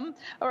fulcrum,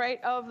 all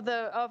right, of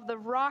the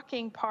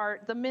rocking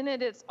part, the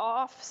minute it's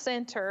off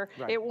center,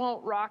 right, it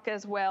won't rock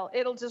as well.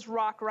 It'll just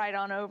rock right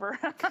on over.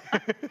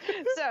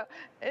 So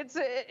it's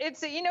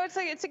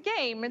a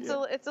game.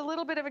 It's a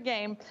little bit of a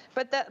game.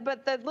 But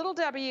the little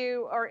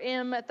W or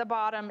M at the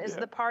bottom is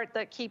the part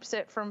that keeps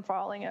it from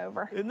falling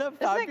over. Isn't that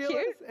fabulous? Isn't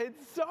that cute?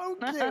 It's so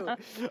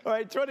cute. All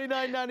right,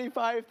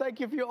 $29.95. Thank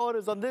you for your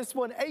orders on this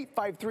one.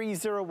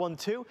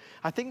 853012.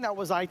 I think that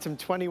was item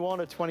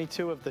 21 or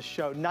 22 of the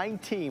show.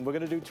 19. We're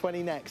going to do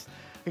 20 next.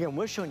 Again,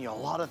 we're showing you a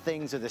lot of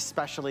things with this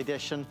special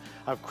edition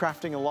of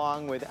Crafting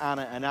Along with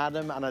Anna and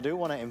Adam, and I do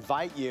want to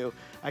invite you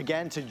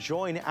again to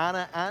join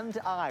Anna and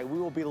I. We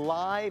will be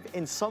live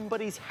in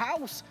somebody's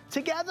house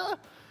together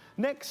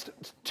next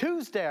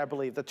Tuesday, I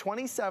believe, the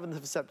 27th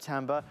of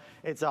September.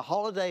 It's a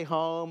holiday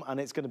home, and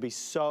it's going to be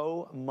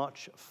so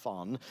much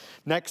fun.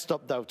 Next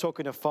up, though,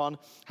 talking of fun,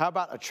 how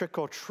about a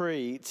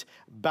trick-or-treat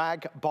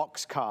bag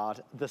box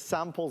card? The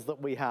samples that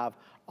we have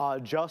are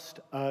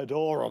just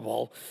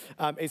adorable.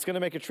 It's going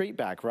to make a treat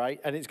bag, right?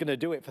 And it's going to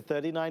do it for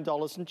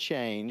 $39 and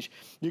change.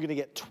 You're going to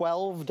get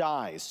 12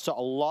 dies, so a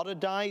lot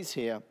of dies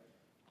here.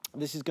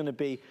 This is going to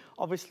be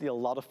obviously a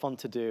lot of fun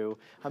to do,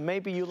 and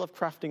maybe you love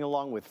crafting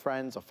along with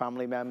friends or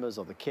family members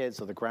or the kids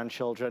or the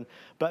grandchildren,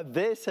 but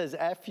this has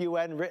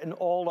FUN written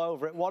all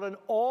over it. What an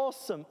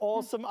awesome,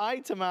 awesome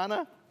item,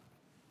 Anna.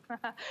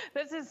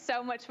 This is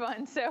so much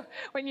fun. So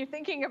when you're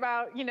thinking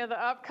about,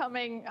 the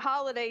upcoming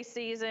holiday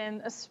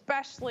season,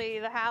 especially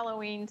the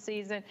Halloween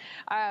season,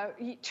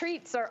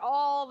 treats are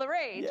all the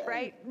rage,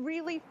 right?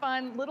 Really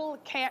fun little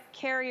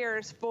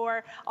carriers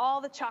for all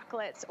the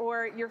chocolates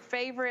or your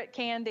favorite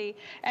candy.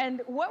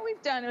 And what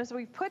we've done is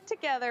we've put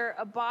together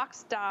a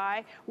box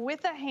die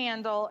with a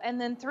handle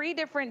and then 3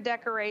 different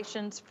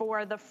decorations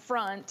for the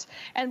front.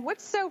 And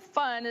what's so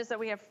fun is that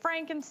we have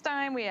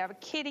Frankenstein, we have a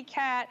kitty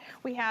cat,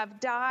 we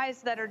have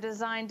dies that are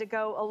designed to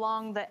go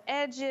along the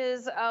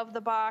edges of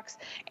the box,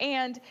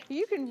 and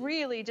you can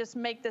really just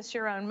make this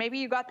your own. Maybe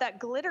you got that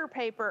glitter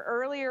paper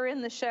earlier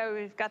in the show.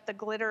 You've got the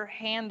glitter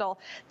handle.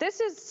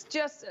 This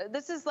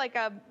is like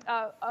a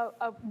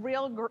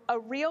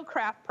real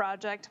craft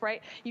project,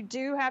 right? You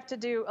do have to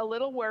do a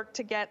little work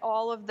to get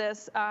all of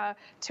this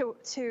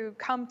to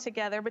come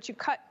together, but you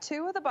cut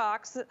two of the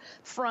box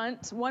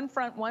front,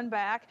 one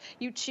back.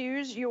 You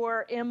choose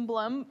your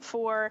emblem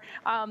for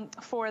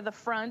the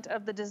front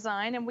of the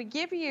design, and we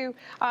give you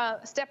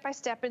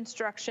step-by-step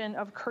instruction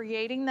of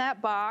creating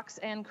that box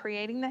and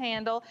creating the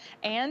handle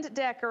and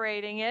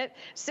decorating it.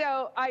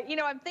 So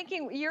I'm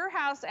thinking your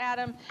house,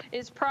 Adam,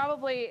 is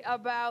probably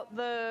about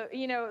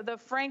the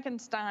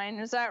Frankenstein.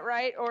 Is that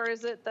right? Or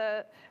is it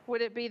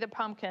would it be the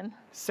pumpkin?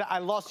 So I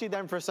lost you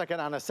then for a second,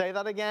 Anna. Say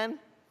that again.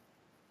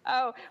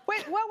 Oh,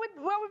 wait, what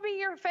would be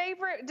your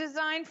favorite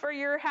design for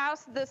your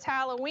house this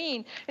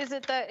Halloween? Is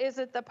it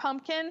the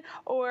pumpkin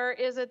or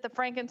is it the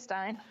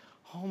Frankenstein?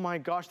 Oh my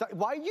gosh,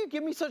 why do you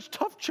give me such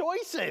tough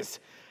choices?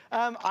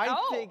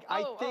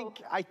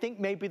 I think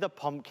maybe the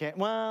pumpkin.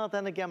 Well,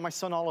 then again, my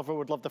son Oliver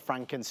would love the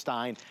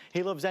Frankenstein.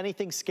 He loves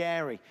anything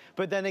scary.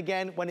 But then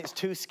again, when it's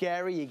too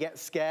scary, you get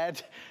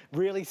scared,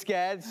 really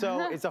scared.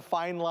 So it's a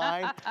fine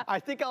line. I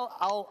think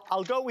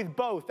I'll go with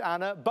both,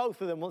 Anna.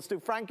 Both of them. Let's do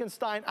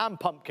Frankenstein and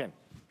pumpkin.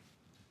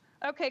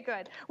 Okay,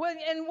 good. Well,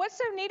 and what's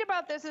so neat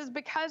about this is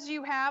because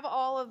you have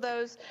all of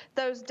those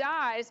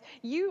dies,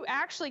 you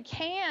actually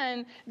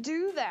can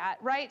do that,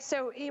 right?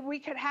 So we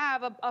could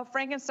have a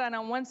Frankenstein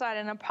on one side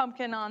and a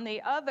pumpkin on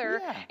the other.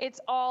 Yeah. It's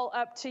all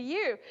up to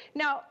you.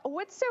 Now,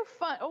 what's so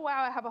fun? Oh,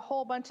 wow, I have a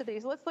whole bunch of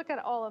these. Let's look at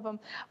all of them.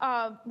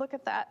 Look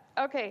at that.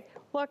 Okay,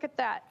 look at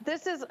that.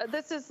 This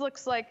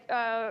looks like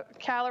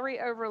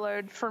calorie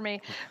overload for me.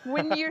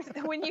 When you've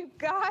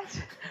got,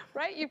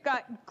 right, you've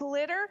got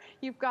glitter,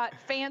 you've got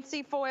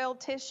fancy foil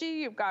tissue,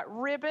 you've got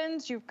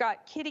ribbons, you've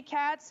got kitty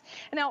cats.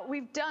 Now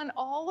we've done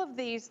all of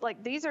these,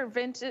 like these are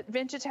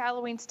vintage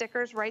Halloween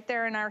stickers right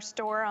there in our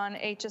store on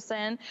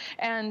HSN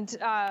and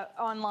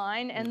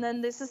online. And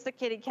then this is the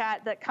kitty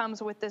cat that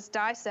comes with this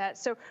die set.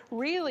 So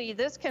really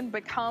this can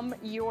become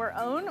your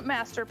own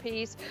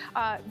masterpiece.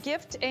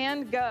 Gift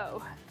and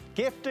go.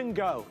 Gift and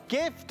go.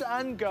 Gift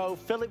and go.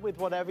 Fill it with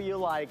whatever you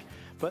like,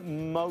 but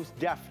most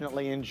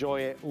definitely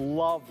enjoy it.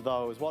 Love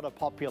those. What a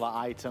popular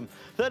item.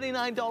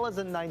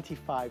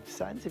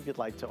 $39.95 if you'd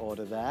like to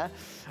order there.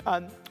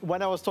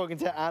 When I was talking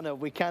to Anna,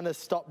 we kind of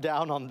stopped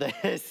down on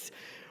this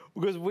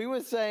because we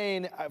were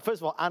saying,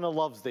 first of all, Anna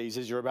loves these,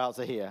 as you're about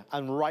to hear,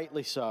 and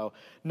rightly so.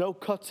 No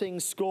cutting,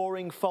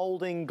 scoring,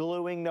 folding,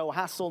 gluing, no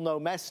hassle, no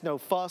mess, no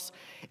fuss.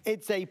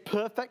 It's a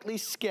perfectly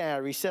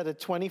scary set of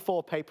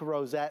 24 paper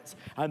rosettes,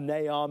 and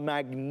they are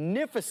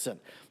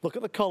magnificent. Look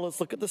at the colors,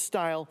 look at the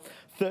style.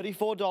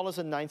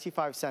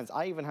 $34.95.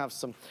 I even have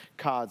some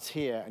cards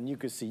here, and you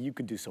can see you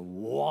could do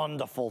some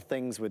wonderful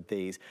things with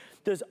these.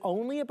 There's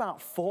only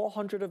about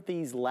 400 of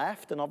these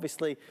left, and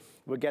obviously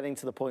we're getting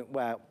to the point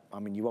where, I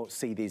mean, you won't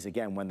see these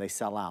again when they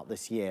sell out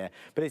this year,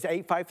 but it's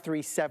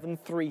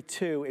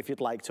 853-732 if you'd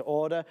like to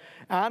order.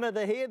 Anna,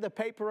 they're here, the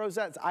paper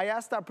rosettes. I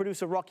asked our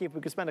producer, Rocky, if we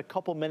could spend a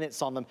couple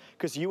minutes on them,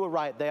 because you were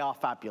right, they are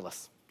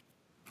fabulous.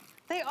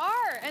 They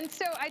are, and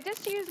so I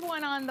just used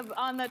one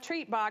on the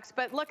treat box,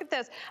 but look at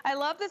this. I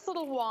love this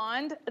little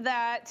wand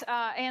that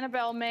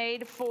Annabelle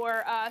made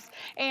for us,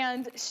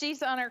 and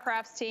she's on our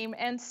crafts team.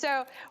 And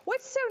so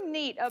what's so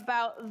neat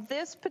about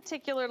this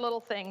particular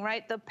little thing,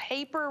 right, the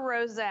paper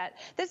rosette,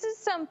 this is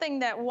something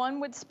that one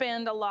would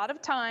spend a lot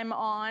of time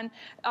on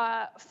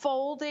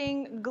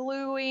folding,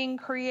 gluing,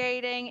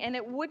 creating, and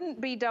it wouldn't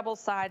be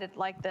double-sided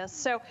like this.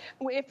 So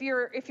if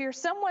you're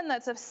someone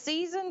that's a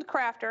seasoned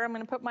crafter, I'm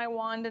going to put my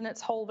wand in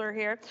its holder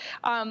here.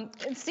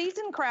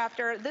 Seasoned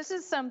crafter, this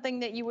is something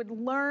that you would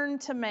learn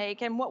to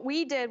make, and what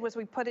we did was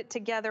we put it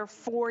together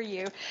for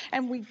you,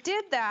 and we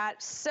did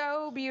that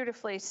so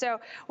beautifully. So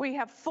we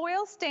have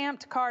foil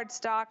stamped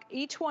cardstock.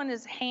 Each one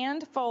is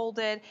hand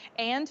folded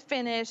and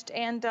finished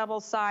and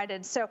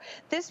double-sided. So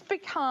this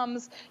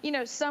becomes, you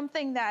know,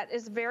 something that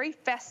is very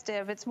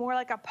festive. It's more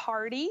like a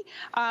party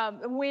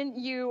when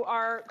you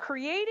are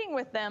creating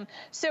with them.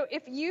 So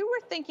if you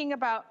were thinking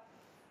about,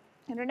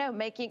 I don't know,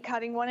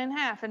 cutting one in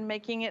half and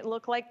making it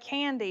look like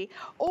candy,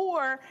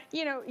 or,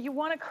 you know, you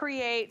want to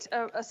create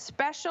a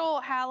special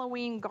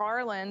Halloween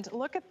garland.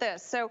 Look at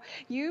this. So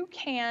you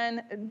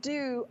can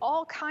do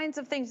all kinds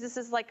of things. This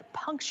is like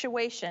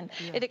punctuation.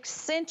 Yeah. It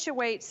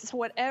accentuates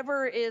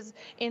whatever is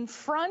in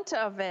front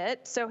of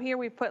it. So here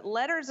we put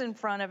letters in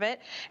front of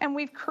it, and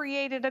we've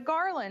created a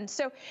garland.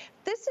 So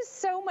this is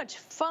so much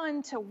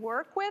fun to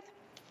work with.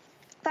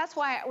 That's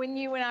why when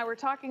you and I were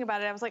talking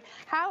about it, I was like,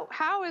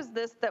 how is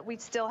this that we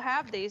still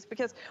have these?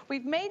 Because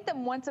we've made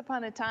them once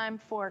upon a time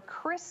for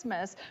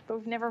Christmas, but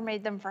we've never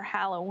made them for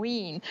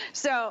Halloween.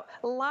 So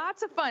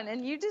lots of fun.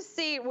 And you just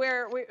see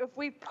where if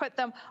we put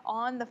them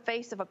on the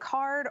face of a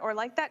card or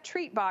like that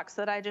treat box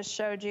that I just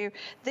showed you,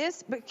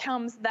 this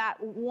becomes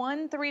that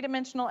one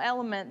three-dimensional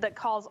element that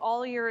calls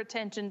all your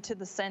attention to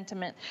the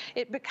sentiment.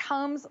 It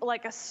becomes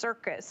like a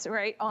circus,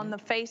 right, on the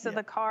face of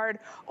the card.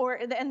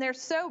 And they're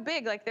so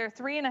big, like they're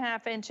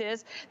 3.5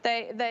 inches,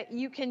 that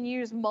you can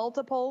use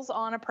multiples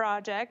on a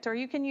project, or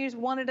you can use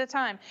one at a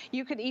time.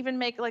 You could even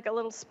make like a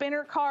little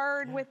spinner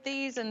card with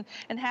these and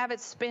have it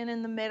spin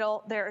in the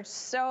middle. There are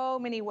so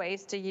many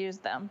ways to use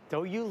them.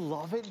 Don't you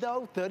love it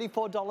though?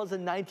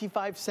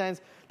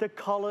 $34.95. The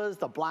colors,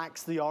 the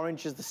blacks, the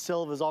oranges, the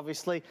silvers,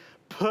 obviously.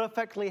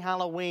 Perfectly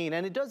Halloween.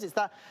 And it does, it's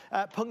that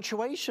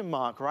punctuation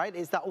mark, right?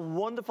 It's that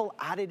wonderful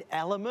added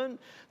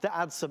element that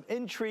adds some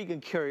intrigue and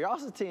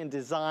curiosity and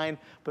design,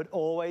 but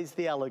always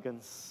the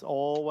elegance.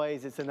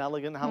 Always, it's an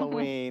elegant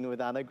Halloween with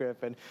Anna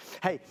Griffin.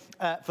 Hey,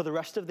 for the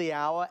rest of the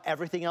hour,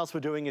 everything else we're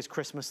doing is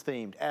Christmas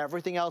themed.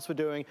 Everything else we're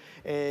doing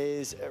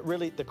is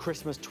really the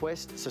Christmas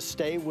twist. So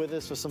stay with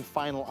us for some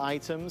final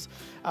items.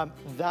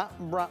 That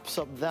wraps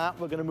up that.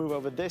 We're gonna move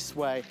over this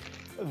way.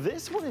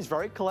 This one is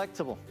very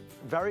collectible.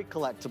 Very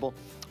collectible.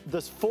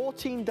 There's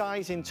 14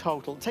 dies in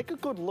total. Take a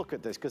good look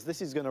at this because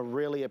this is going to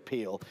really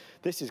appeal.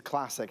 This is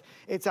classic.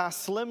 It's our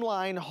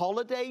Slimline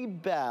Holiday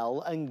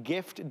Bell and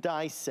Gift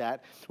Die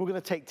Set. We're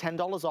going to take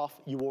 $10 off.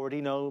 You already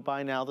know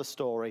by now the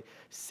story.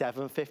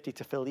 $7.50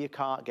 to fill your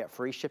cart. Get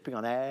free shipping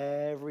on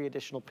every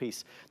additional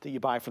piece that you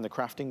buy from the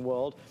crafting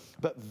world.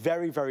 But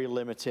very, very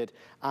limited.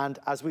 And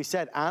as we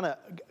said, Anna,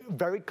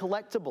 very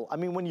collectible. I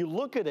mean, when you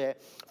look at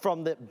it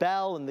from the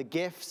bell and the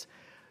gifts,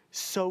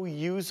 so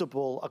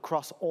usable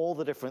across all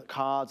the different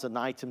cards and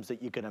items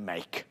that you're going to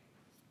make.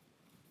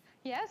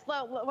 Yes,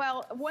 well,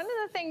 one of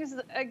the things,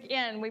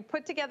 again, we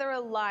put together a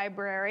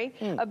library,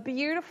 a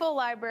beautiful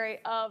library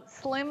of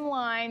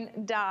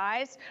slimline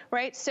dies,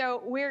 right?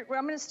 So I'm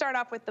going to start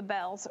off with the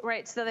bells,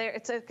 right? So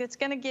it's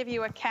going to give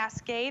you a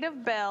cascade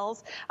of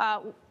bells,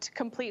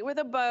 complete with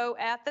a bow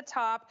at the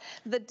top.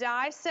 The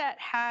die set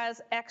has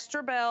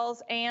extra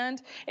bells,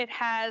 and it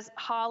has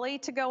holly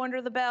to go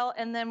under the bell,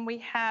 and then we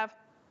have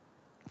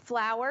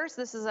flowers.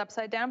 This is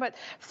upside down, but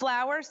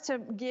flowers to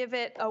give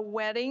it a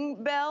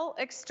wedding bell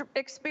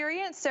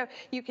experience. So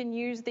you can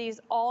use these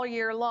all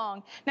year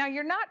long. Now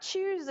you're not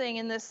choosing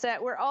in this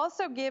set. We're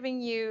also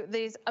giving you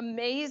these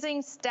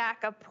amazing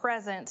stack of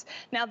presents.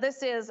 Now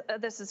this is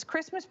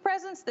Christmas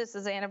presents. This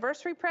is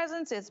anniversary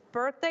presents. It's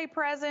birthday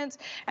presents.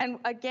 And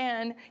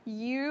again,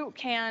 you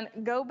can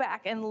go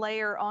back and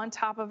layer on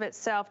top of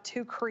itself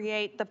to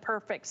create the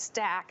perfect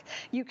stack.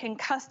 You can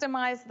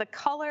customize the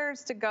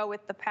colors to go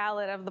with the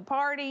palette of the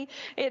party.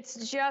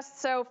 It's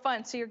just so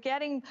fun. So you're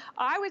getting,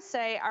 I would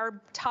say, our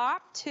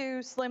top 2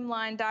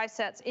 slimline die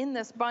sets in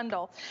this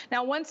bundle.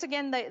 Now, once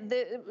again,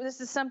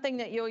 this is something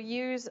that you'll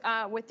use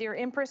with your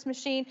impress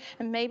machine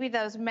and maybe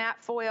those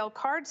matte foil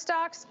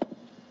cardstocks.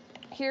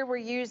 Here we're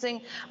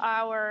using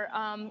our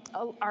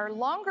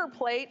longer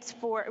plates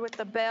with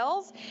the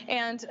bells,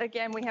 and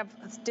again we have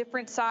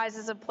different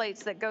sizes of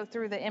plates that go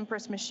through the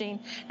impress machine.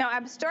 Now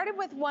I've started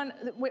with one.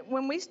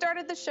 When we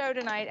started the show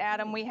tonight,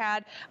 Adam, we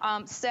had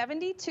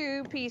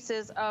 72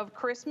 pieces of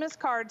Christmas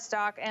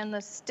cardstock and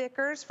the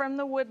stickers from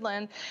the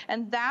woodland,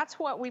 and that's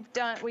what we've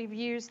done. We've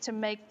used to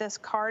make this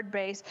card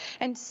base.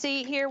 And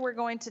see here, we're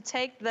going to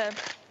take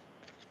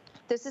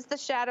this is the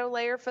shadow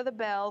layer for the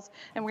bells,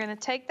 and we're going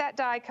to take that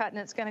die cut and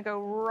it's going to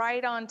go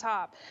right on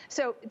top.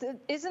 So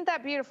isn't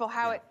that beautiful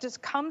how it just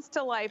comes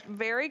to life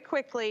very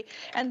quickly?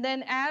 And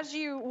then as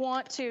you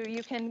want to,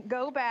 you can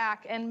go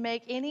back and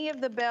make any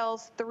of the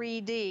bells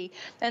 3D,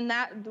 and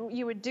that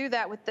you would do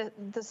that with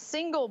the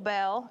single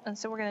bell. And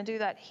so we're going to do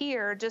that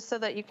here just so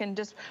that you can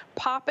just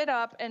pop it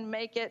up and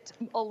make it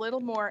a little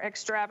more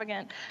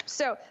extravagant.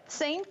 So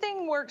same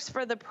thing works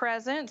for the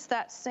presents,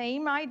 that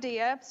same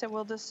idea. So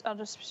I'll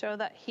just show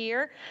that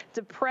here.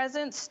 The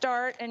presents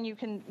start, and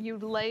you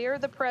layer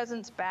the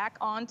presents back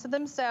onto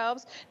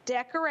themselves,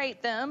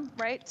 decorate them,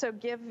 right? So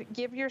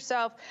give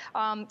yourself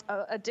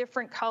a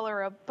different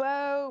color of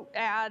bow,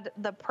 add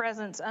the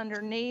presents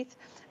underneath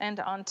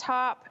and on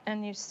top,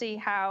 and you see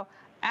how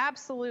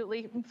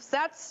absolutely,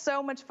 that's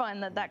so much fun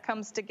that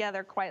comes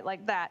together quite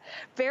like that.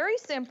 Very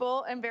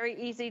simple and very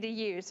easy to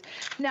use.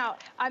 Now,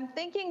 I'm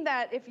thinking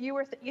that if you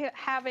were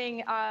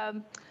having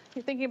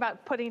you're thinking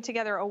about putting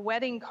together a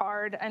wedding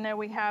card. I know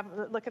we have,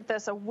 look at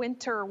this, a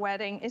winter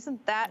wedding.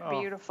 Isn't that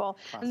beautiful?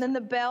 Awesome. And then the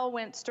bell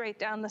went straight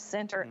down the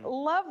center.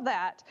 Love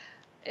that.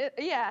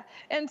 Yeah,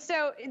 and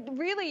so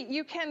really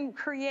you can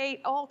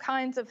create all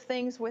kinds of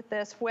things with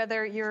this,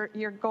 whether you're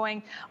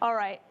going, all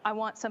right, I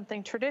want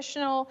something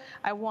traditional,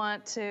 I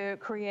want to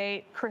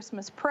create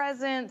Christmas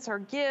presents or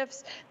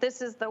gifts.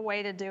 This is the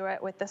way to do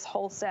it with this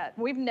whole set.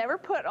 We've never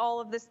put all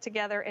of this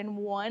together in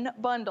one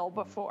bundle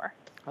before.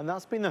 And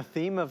that's been the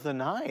theme of the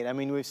night. I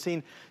mean, we've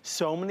seen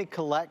so many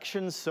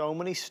collections, so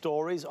many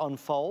stories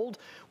unfold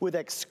with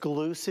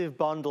exclusive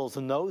bundles,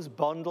 and those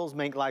bundles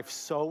make life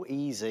so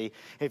easy.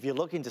 If you're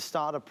looking to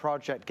start a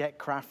project, get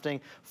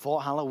crafting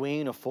for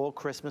Halloween or for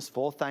Christmas,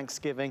 for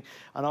Thanksgiving,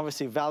 and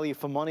obviously value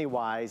for money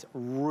wise,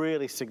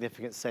 really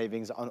significant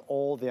savings on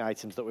all the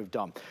items that we've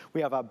done. We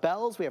have our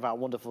bells, we have our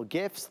wonderful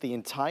gifts, the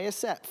entire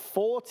set,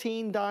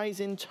 14 dies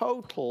in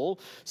total.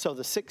 So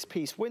the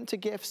 6-piece winter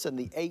gifts and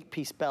the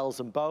 8-piece bells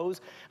and bows.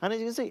 And as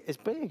you can see, it's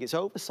big, it's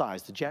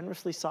oversized, they're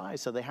generously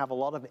sized, so they have a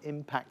lot of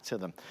impact to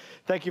them.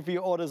 Thank you for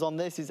your orders on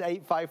this. It's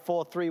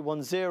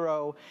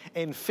 854310.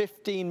 In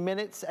 15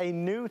 minutes, a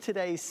new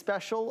Today's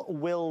Special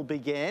will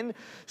begin.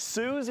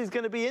 Suze is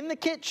going to be in the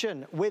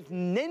kitchen with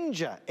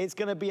Ninja. It's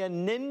going to be a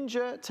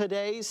Ninja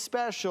Today's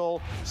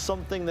Special,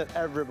 something that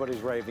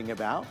everybody's raving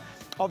about.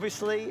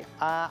 Obviously,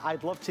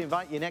 I'd love to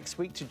invite you next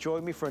week to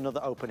join me for another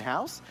open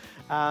house.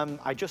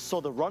 I just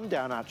saw the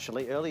rundown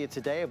actually earlier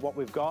today of what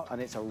we've got,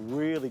 and it's a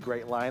really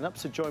great lineup.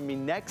 So join me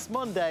next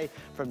Monday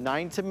from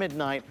 9 to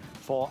midnight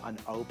for an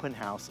open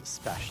house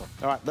special.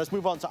 All right, let's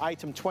move on to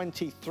item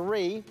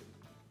 23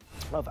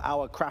 of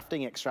our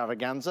crafting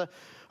extravaganza.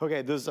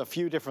 Okay, there's a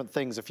few different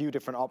things, a few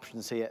different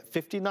options here.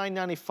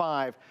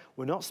 $59.95.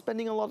 We're not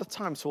spending a lot of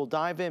time, so we'll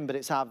dive in, but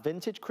it's our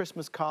vintage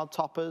Christmas card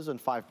toppers and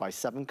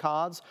 5x7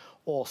 cards,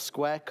 or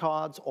square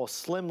cards, or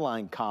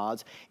slimline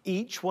cards.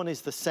 Each one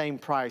is the same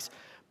price,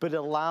 but it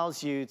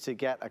allows you to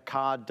get a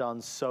card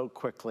done so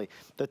quickly.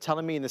 They're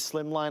telling me in the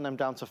slimline, I'm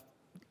down to,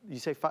 you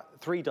say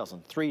 3 dozen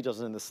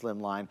in the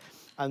slimline,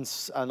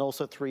 and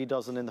also 3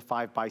 dozen in the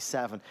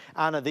 5x7.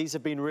 Anna, these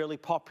have been really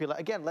popular.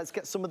 Again, let's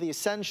get some of the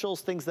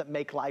essentials, things that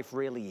make life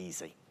really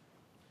easy.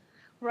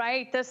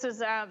 Right, this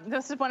is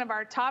one of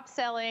our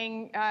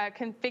top-selling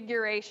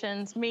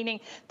configurations, meaning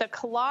the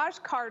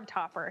collage card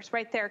toppers,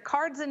 right there,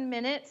 cards in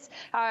minutes.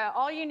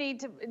 All you need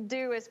to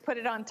do is put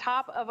it on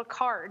top of a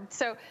card.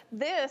 So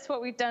this,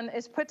 what we've done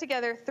is put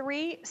together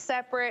 3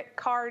 separate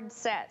card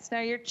sets.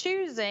 Now you're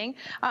choosing,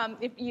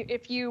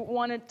 if you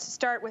wanted to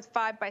start with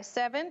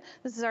 5x7,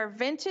 this is our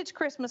vintage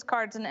Christmas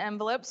cards and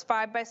envelopes,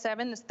 5x7,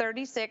 there's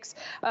 36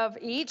 of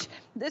each.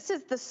 This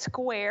is the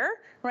square,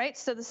 right?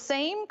 So the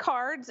same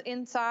cards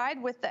inside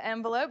with the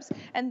envelopes,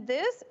 and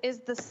this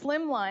is the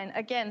slimline.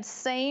 Again,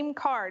 same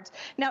cards.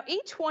 Now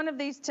each one of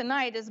these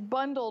tonight is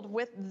bundled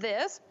with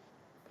this,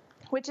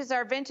 which is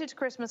our vintage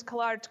Christmas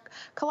collage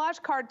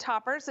card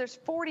toppers. There's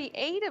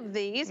 48 of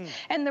these.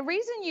 And the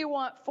reason you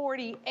want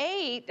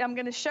 48, I'm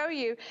gonna show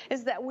you,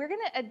 is that we're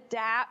gonna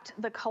adapt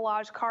the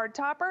collage card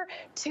topper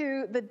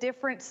to the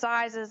different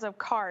sizes of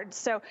cards.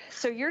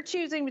 So you're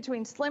choosing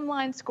between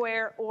slimline,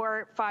 square,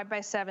 or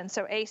 5x7,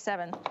 so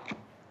A7.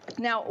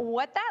 Now,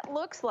 what that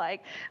looks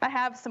like, I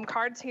have some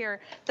cards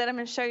here that I'm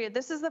going to show you.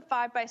 This is the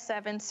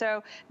 5x7,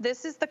 so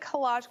this is the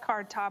collage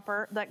card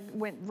topper that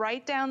went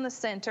right down the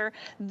center.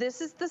 This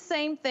is the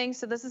same thing,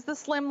 so this is the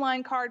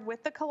slimline card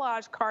with the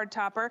collage card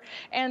topper,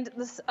 and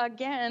this,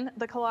 again,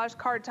 the collage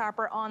card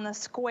topper on the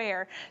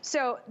square.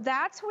 So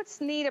that's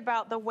what's neat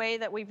about the way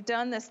that we've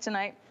done this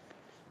tonight.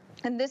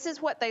 And this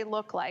is what they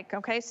look like,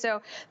 okay?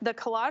 So the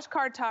collage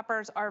card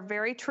toppers are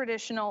very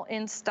traditional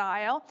in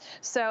style.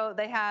 So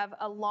they have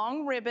a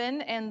long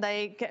ribbon, and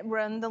they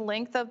run the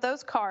length of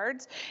those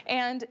cards.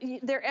 And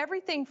they're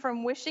everything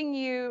from wishing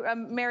you a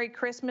Merry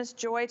Christmas,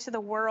 joy to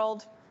the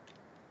world,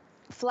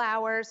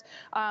 flowers,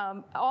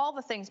 all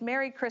the things,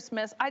 Merry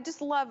Christmas. I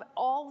just love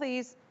all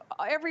these,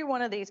 every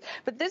one of these.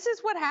 But this is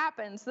what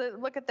happens.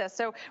 Look at this.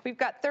 So we've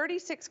got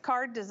 36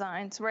 card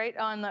designs right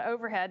on the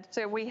overhead.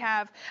 So we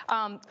have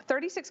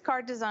 36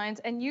 card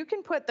designs, and you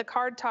can put the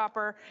card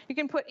topper, you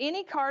can put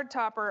any card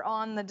topper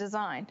on the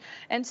design.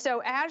 And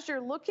so as you're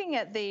looking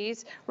at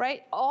these,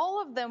 right, all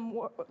of them,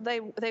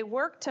 they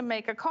work to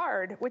make a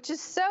card, which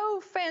is so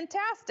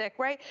fantastic,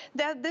 right?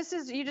 That this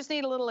is, you just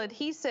need a little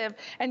adhesive,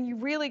 and you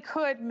really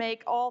could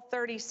make all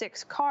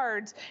 36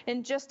 cards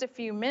in just a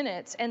few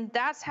minutes. And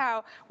that's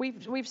how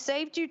we've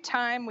saved you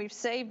time. We've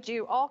saved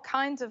you all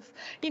kinds of,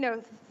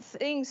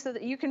 things so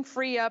that you can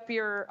free up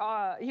your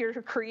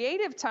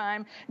creative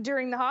time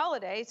during the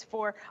holidays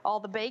for all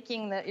the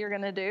baking that you're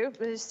going to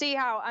do. See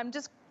how I'm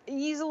just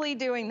easily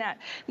doing that.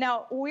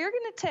 Now we're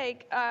going to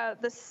take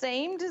the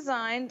same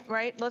design,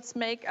 right? Let's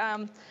make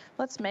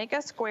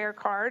a square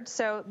card.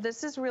 So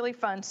this is really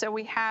fun. So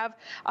we have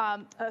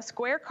a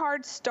square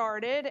card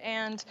started,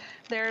 and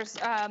there's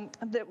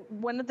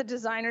one of the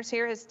designers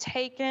here has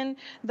taken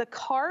the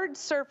card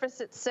surface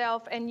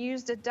itself and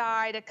used a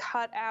die to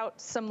cut out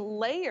some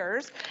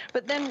layers,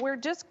 but then we're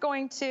just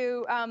going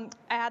to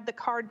add the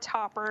card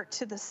topper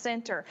to the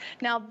center.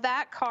 Now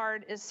that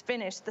card is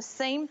finished. The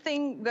same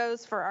thing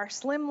goes for our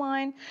slimline.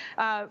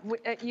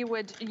 You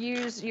would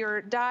use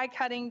your die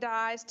cutting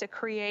dies to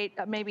create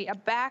maybe a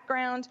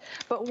background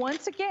But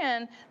once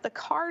again, the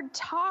card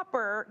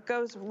topper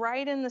goes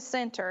right in the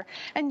center.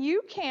 And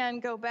you can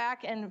go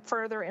back and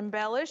further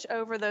embellish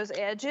over those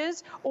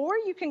edges, or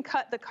you can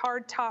cut the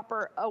card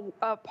topper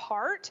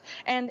apart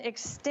and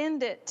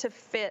extend it to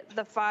fit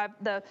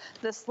the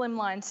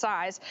slimline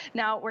size.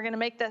 Now we're going to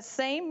make the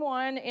same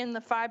one in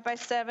the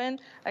 5x7.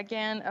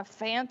 Again, a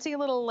fancy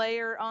little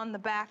layer on the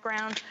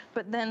background,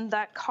 but then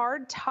that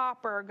card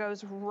topper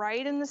goes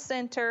right in the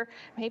center.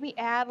 Maybe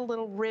add a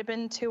little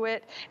ribbon to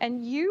it,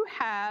 and you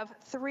have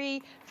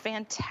 3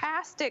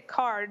 fantastic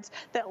cards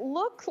that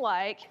look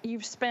like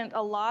you've spent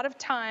a lot of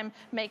time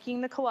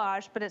making the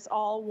collage, but it's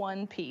all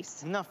one piece.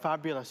 Isn't that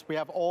fabulous? We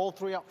have all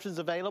 3 options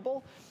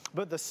available,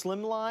 but the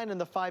slimline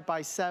and the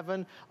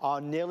 5x7 are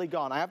nearly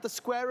gone. I have the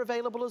square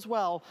available as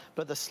well,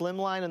 but the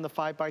slimline and the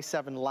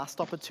 5x7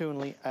 last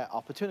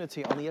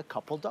opportunity, only a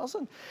couple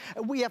dozen.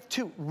 We have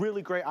 2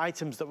 really great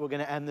items that we're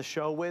going to end the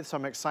show with, so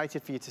I'm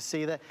excited for you to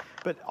see that.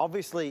 But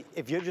obviously,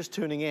 if you're just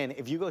tuning in,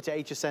 if you go to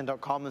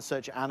hsn.com and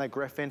search Anna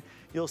Griffin,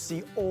 you'll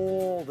see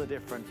all the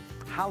different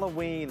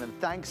Halloween and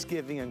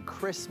Thanksgiving and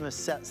Christmas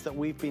sets that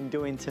we've been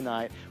doing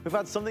tonight. We've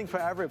had something for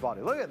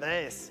everybody. Look at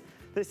this.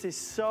 This is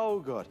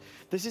so good.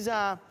 This is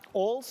our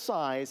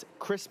all-size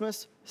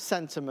Christmas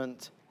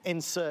sentiment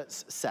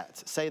inserts set.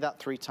 Say that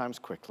 3 times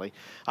quickly.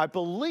 I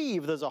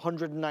believe there's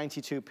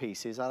 192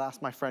 pieces. I'd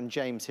ask my friend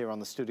James here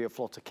on the studio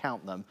floor to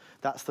count them.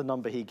 That's the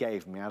number he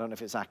gave me. I don't know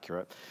if it's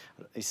accurate.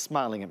 He's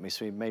smiling at me,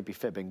 so he may be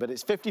fibbing, but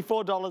it's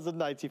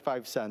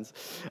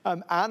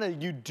 $54.95. Anna,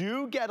 you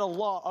do get a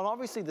lot, and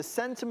obviously the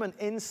sentiment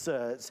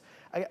inserts,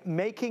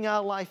 making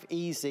our life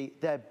easy.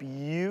 They're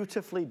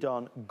beautifully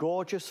done,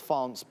 gorgeous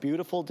fonts,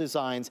 beautiful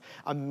designs,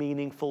 and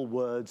meaningful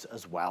words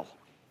as well.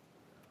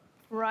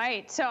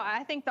 Right. So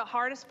I think the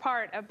hardest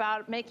part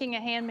about making a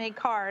handmade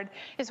card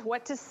is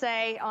what to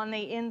say on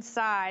the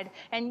inside.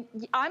 And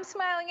I'm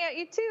smiling at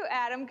you too,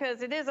 Adam,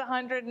 because it is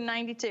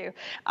 192.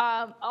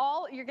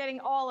 You're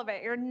getting all of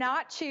it. You're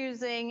not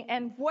choosing.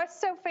 And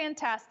what's so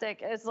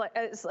fantastic is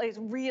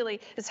really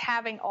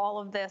having all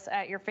of this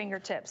at your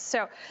fingertips.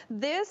 So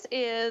this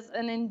is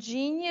an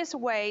ingenious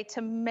way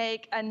to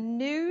make a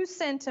new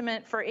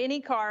sentiment for any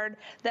card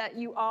that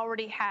you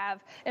already have.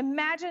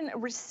 Imagine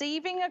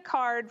receiving a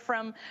card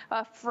from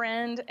a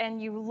friend and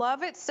you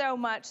love it so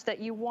much that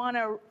you want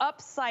to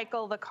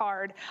upcycle the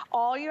card.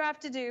 All you have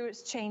to do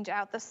is change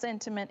out the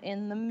sentiment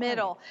in the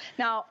middle.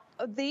 Now,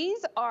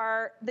 these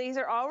are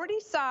already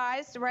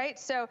sized, right?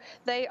 So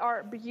they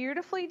are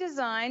beautifully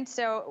designed.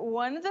 So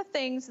one of the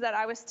things that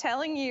I was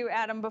telling you,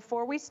 Adam,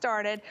 before we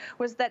started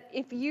was that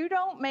if you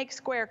don't make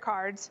square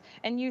cards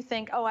and you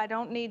think, oh, I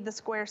don't need the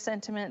square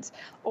sentiments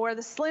or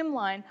the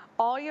slimline,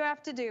 all you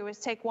have to do is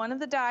take one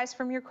of the dies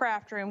from your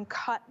craft room,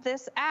 cut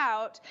this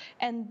out,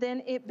 and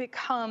then it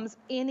becomes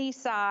any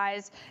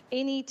size,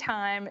 any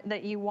time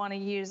that you want to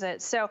use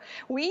it. So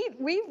we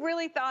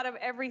really thought of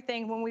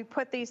everything when we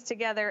put these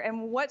together.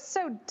 And what's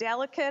so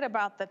delicate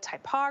about the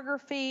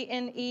typography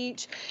in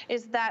each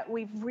is that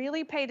we've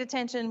really paid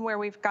attention where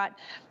we've got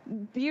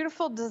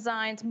beautiful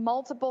designs,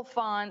 multiple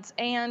fonts,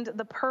 and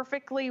the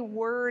perfectly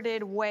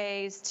worded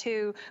ways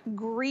to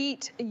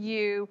greet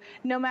you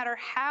no matter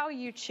how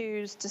you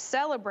choose to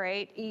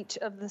celebrate each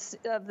of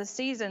the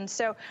seasons.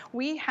 So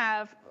we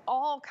have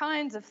all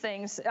kinds of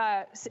things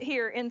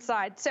here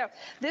inside. So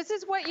this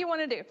is what you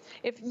want to do.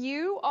 If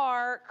you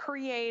are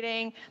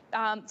creating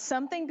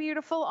something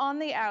beautiful on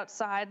the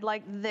outside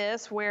like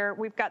this, where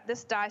we've got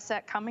this die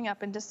set coming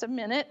up in just a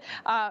minute,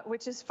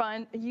 which is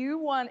fun.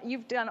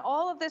 You've done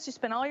all of this, you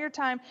spent all your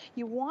time,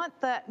 you want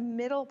that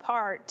middle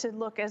part to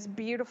look as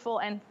beautiful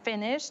and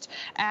finished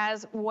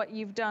as what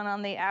you've done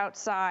on the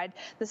outside.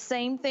 The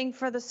same thing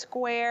for the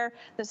square.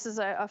 This is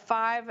a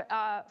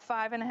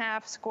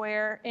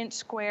 5.5 inch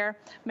square.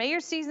 May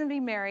your season be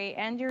merry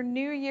and your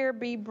new year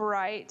be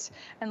bright.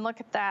 And look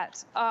at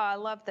that. Oh, I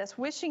love this.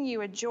 Wishing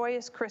you a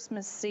joyous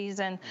Christmas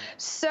season.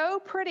 So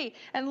pretty.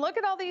 And look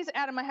at all these,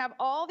 Adam. I have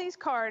all these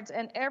cards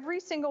and every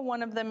single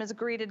one of them is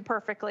greeted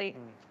perfectly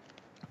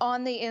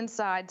on the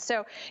inside.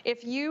 So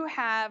if you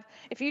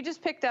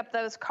just picked up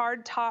those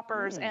card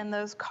toppers and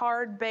those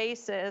card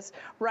bases,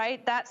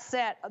 right, that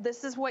set,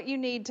 this is what you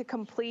need to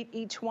complete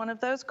each one of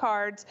those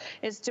cards,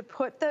 is to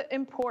put the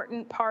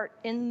important part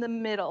in the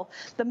middle,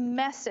 the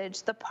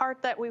message, the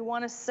part that we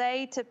want to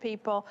say to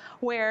people,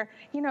 where,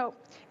 you know,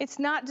 it's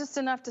not just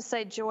enough to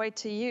say joy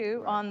to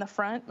you on the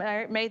front,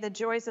 may the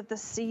joys of the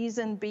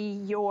season be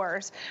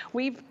yours.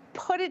 We've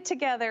put it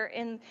together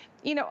in,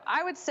 you know,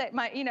 I would say,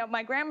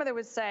 my grandmother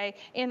would say,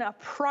 in a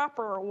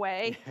proper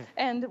way.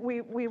 And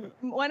we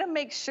want to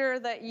make sure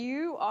that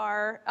you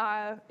are,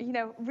 you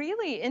know,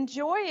 really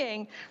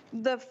enjoying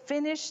the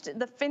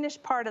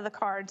finished part of the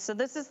card. So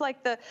this is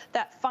like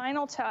that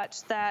final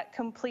touch that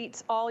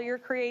completes all your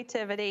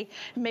creativity.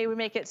 May we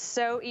make it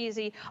so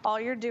easy.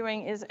 All you're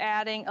doing is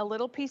adding a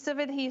little piece of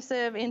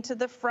adhesive into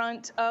the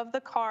front of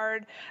the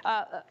card,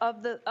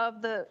 of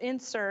the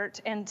insert,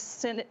 and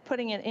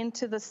putting it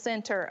into the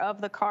center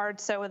of the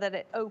card so that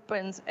it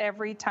opens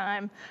every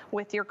time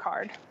with your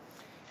card.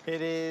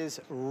 It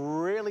is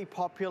really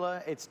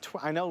popular.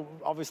 I know,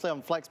 obviously,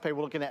 on FlexPay,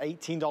 we're looking at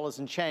 $18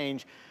 and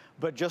change.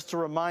 But just to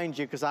remind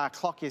you, because our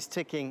clock is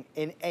ticking,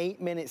 in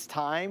 8 minutes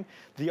time,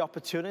 the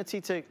opportunity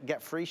to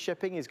get free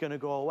shipping is going to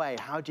go away.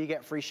 How do you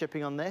get free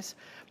shipping on this?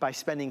 By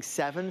spending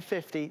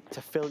 $7.50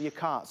 to fill your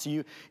cart. So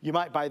you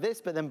might buy this,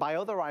 but then buy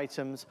other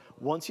items.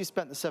 Once you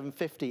spent the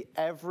 $7.50,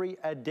 every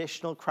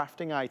additional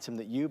crafting item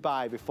that you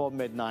buy before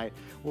midnight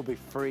will be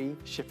free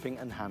shipping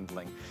and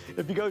handling.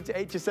 If you go to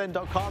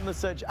hsn.com and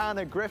search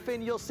Anna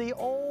Griffin, you'll see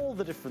all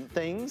the different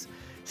things.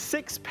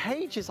 6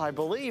 pages, I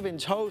believe, in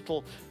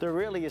total. There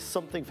really is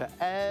something for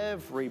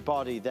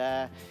everybody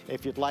there.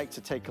 If you'd like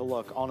to take a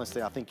look,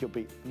 honestly, I think you'll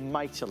be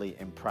mightily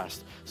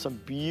impressed. Some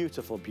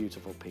beautiful,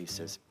 beautiful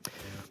pieces.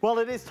 Well,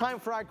 it is time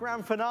for our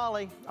grand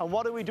finale. And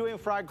what are we doing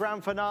for our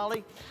grand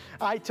finale?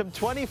 Item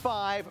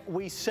 25,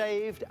 we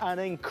saved an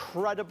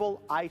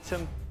incredible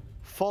item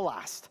for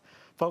last.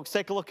 Folks,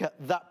 take a look at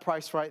that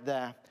price right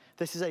there.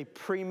 This is a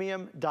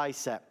premium die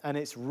set, and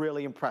it's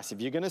really impressive.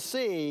 You're gonna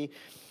see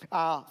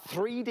our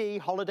 3D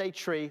holiday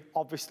tree.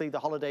 Obviously, the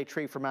holiday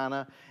tree from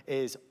Anna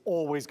is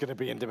always gonna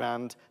be in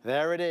demand.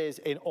 There it is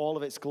in all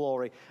of its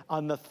glory.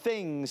 And the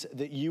things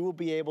that you will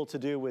be able to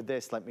do with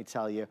this, let me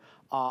tell you,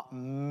 are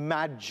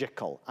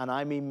magical, and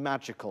I mean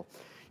magical.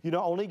 You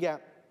not only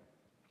get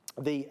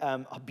the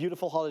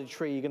beautiful holiday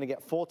tree, you're gonna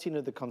get 14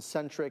 of the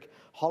concentric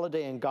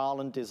holiday and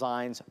garland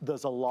designs.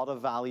 There's a lot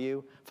of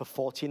value for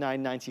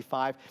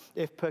 $49.95.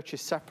 If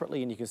purchased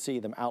separately, and you can see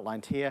them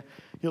outlined here,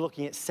 you're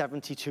looking at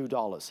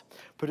 $72.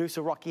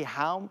 Producer Rocky,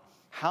 how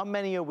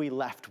many are we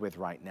left with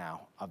right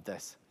now of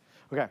this?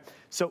 Okay,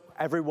 so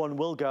everyone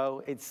will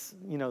go. It's,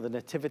 you know, the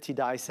nativity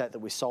die set that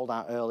we sold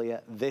out earlier.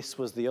 This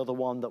was the other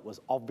one that was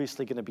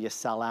obviously gonna be a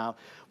sellout.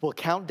 We'll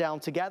count down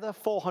together.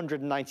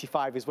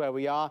 495 is where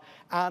we are.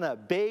 Anna,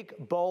 big,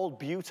 bold,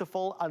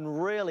 beautiful,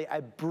 and really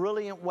a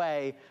brilliant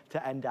way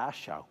to end our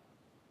show.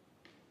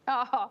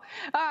 Oh,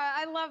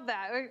 I love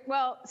that.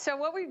 Well, so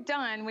what we've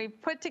done, we've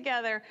put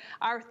together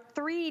our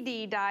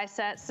 3D die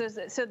sets.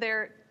 So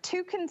they're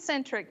 2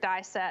 concentric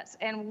die sets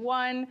and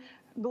 1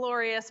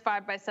 glorious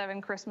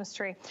 5x7 Christmas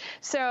tree.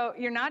 So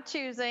you're not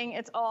choosing,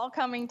 it's all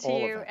coming to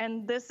you.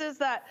 And this is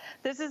that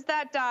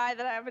die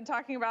that I've been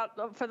talking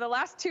about for the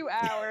last 2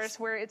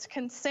 hours, where it's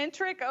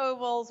concentric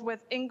ovals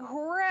with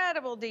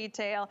incredible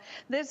detail.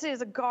 This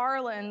is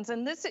garlands,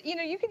 and this, you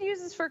know, you could use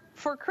this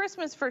for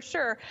Christmas for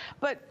sure,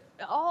 but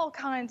all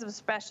kinds of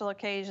special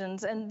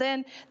occasions. And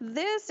then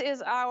this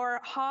is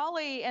our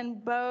holly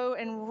and bow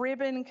and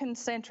ribbon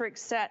concentric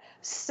set.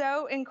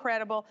 So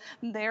incredible.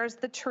 There's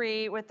the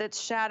tree with its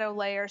shadow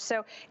layer.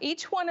 So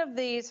each one of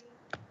these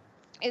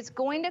is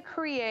going to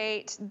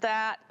create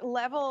that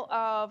level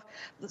of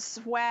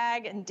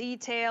swag and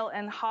detail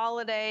and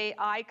holiday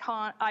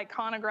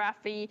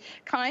iconography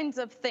kinds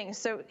of things.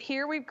 So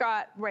here we've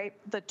got, right,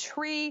 the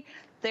tree.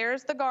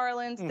 There's the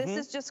garlands. This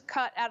is just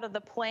cut out of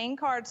the plain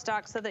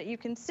cardstock so that you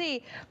can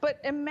see. But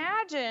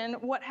imagine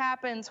what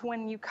happens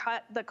when you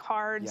cut the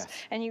cards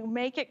and you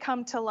make it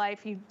come to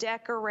life. You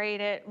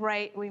decorate it,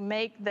 right? We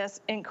make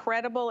this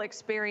incredible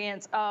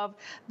experience of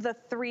the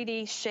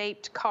 3D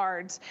shaped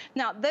cards.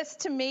 Now, this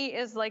to me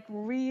is like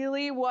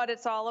really what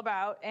it's all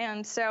about.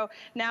 And so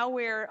now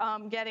we're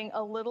getting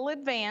a little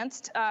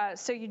advanced.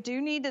 So you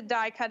do need a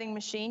die cutting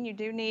machine. You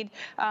do need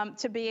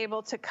to be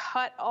able to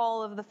cut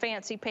all of the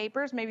fancy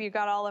papers. Maybe you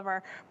got all of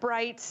our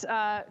brights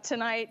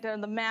tonight,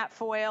 the matte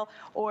foil,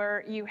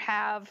 or you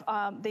have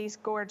these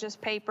gorgeous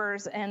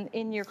papers and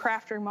in your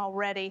craft room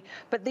already.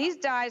 But these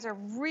dies are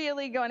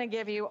really going to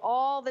give you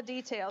all the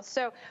details.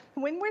 So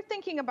when we're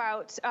thinking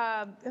about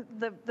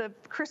the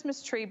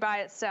Christmas tree by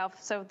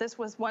itself, so this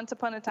was once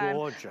upon a time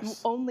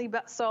only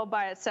sold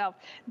by itself.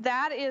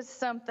 That is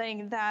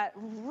something that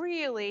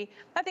really,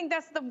 I think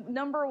that's the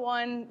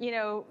 #1, you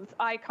know,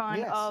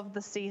 icon of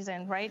the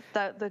season, right?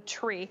 The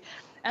tree.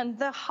 And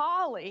the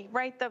holly,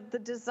 right, the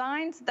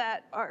designs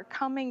that are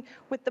coming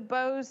with the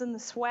bows and the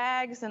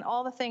swags and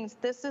all the things,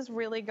 this is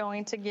really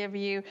going to give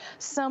you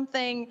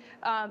something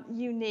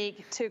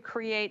unique to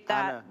create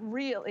that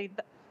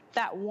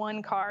that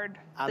one card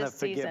Anna, this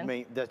season. forgive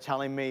me, they're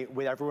telling me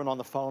with everyone on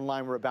the phone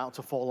line, we're about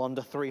to fall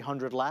under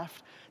 300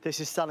 left. This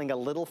is selling a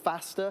little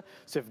faster,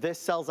 so if this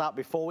sells out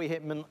before we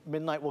hit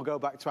midnight, we'll go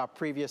back to our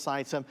previous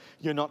item.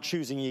 You're not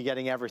choosing, you're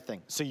getting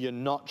everything. So you're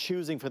not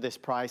choosing for this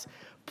price.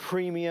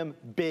 Premium,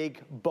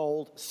 big,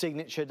 bold,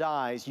 signature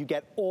dies. You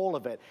get all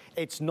of it.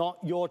 It's not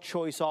your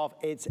choice of,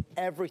 it's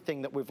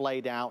everything that we've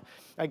laid out.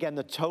 Again,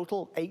 the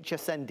total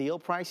HSN deal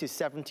price is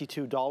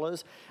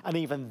 $72, and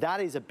even that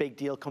is a big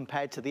deal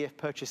compared to the if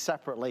purchased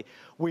separately.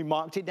 We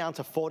marked it down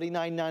to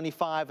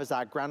 $49.95 as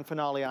our grand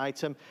finale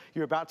item.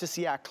 You're about to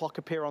see our clock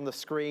appear on the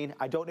screen.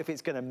 I don't know if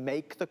it's gonna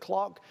make the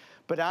clock,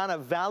 but Anna,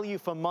 value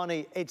for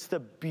money, it's the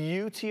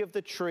beauty of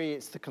the tree,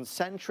 it's the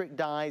concentric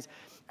dies,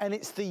 and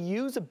it's the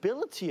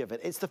usability of it.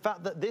 It's the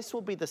fact that this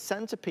will be the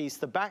centerpiece,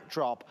 the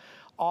backdrop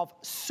of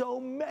so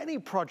many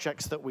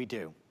projects that we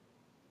do.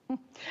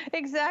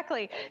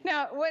 Exactly.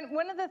 Now,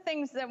 one of the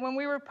things that when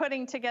we were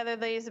putting together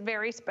these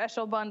very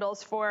special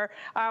bundles for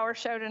our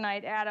show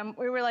tonight, Adam,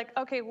 we were like,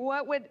 okay,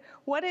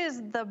 what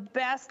is the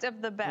best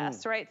of the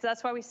best, right? So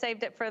that's why we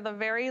saved it for the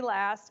very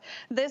last.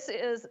 This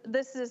is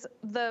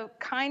the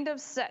kind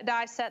of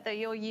die set that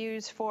you'll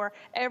use for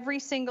every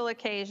single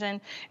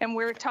occasion. And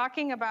we're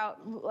talking about,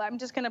 I'm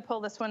just going to pull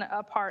this one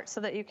apart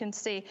so that you can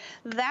see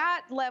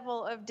that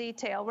level of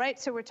detail, right?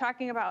 So we're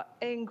talking about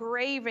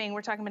engraving,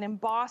 we're talking about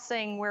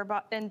embossing, we're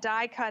about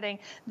die cutting.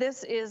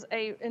 This is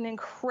an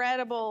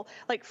incredible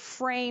like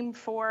frame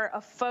for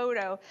a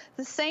photo.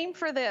 The same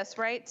for this,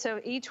 right?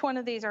 So each one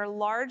of these are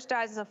large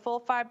dies. It's a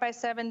full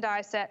 5x7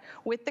 die set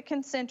with the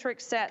concentric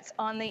sets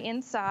on the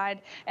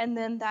inside, and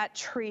then that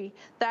tree,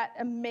 that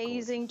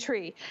amazing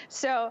tree.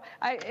 So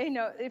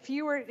if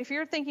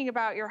you're thinking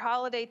about your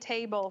holiday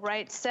table,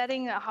 right?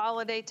 Setting a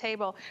holiday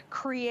table,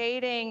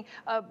 creating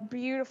a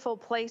beautiful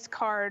place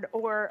card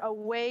or a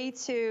way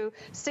to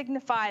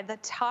signify the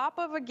top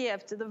of a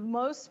gift, the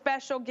most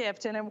special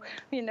gift. And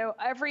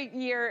every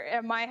year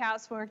at my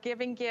house when we're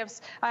giving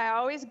gifts, I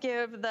always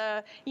give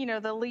the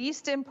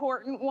least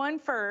important one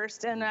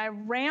first, and I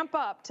ramp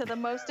up to the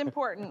most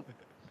important.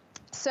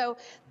 So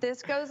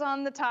this goes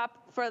on the top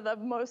for the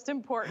most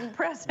important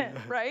present,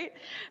 right?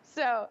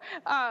 So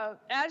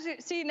as you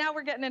see, now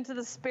we're getting into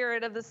the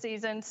spirit of the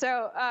season.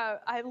 So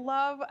I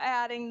love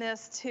adding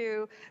this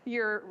to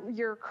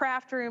your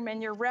craft room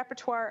and your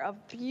repertoire of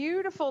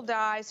beautiful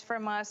dies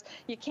from us.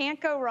 You can't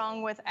go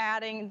wrong with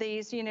adding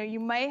these.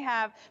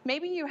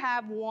 Maybe you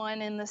have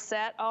one in the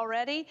set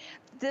already.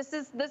 This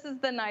is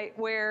the night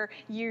where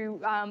you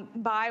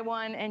buy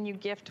one and you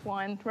gift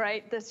one,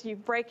 right? You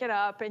break it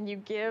up and you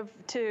give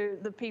to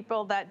the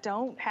people that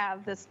don't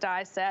have this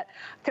die set,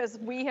 because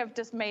we have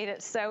just made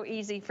it so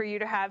easy for you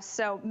to have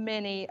so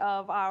many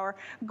of our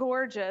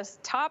gorgeous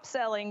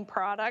top-selling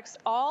products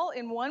all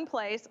in one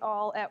place,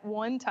 all at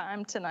one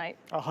time tonight.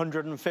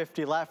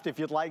 150 left. If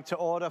you'd like to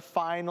order,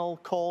 final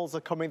calls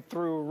are coming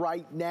through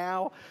right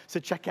now. So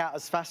check out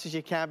as fast as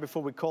you can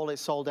before we call it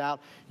sold out.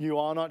 You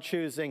are not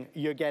choosing,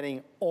 you're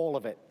getting all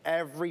of it.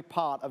 Every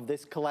part of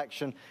this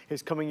collection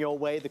is coming your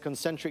way. The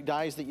concentric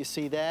dies that you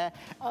see there,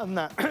 and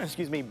that,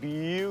 excuse me,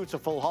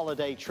 beautiful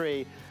holiday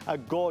tree, a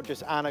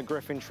gorgeous Anna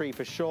Griffin tree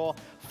for sure.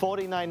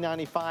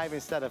 $49.95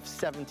 instead of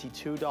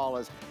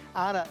 $72.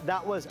 Anna,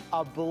 that was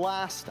a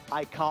blast.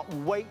 I can't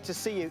wait to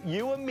see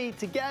you and me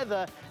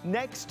together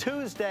next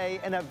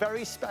Tuesday in a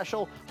very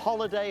special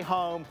holiday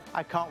home.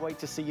 I can't wait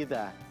to see you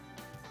there.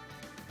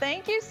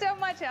 Thank you so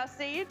much. I'll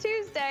see you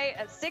Tuesday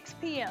at 6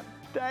 p.m.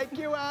 Thank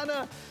you,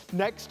 Anna.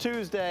 Next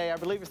Tuesday, I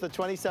believe it's the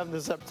 27th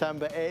of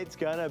September. It's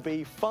gonna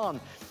be fun.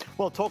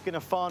 Well, talking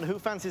of fun, who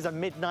fancies a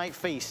midnight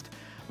feast?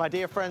 My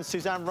dear friend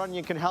Suzanne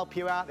Runyon can help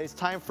you out. It's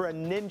time for a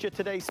Ninja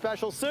Today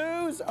special.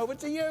 Suze, over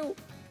to you.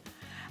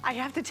 I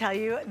have to tell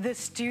you, the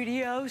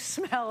studio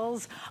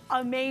smells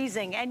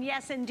amazing. And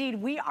yes, indeed,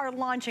 we are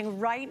launching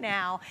right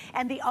now.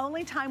 And the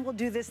only time we'll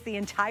do this the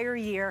entire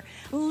year,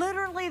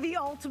 literally the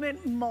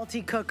ultimate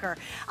multi-cooker.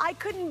 I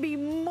couldn't be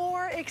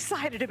more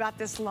excited about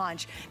this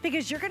launch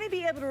because you're gonna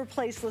be able to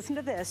replace, listen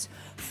to this,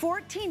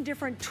 14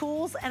 different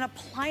tools and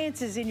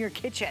appliances in your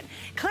kitchen.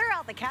 Clear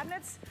out the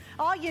cabinets.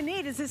 All you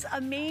need is this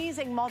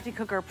amazing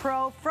multi-cooker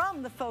pro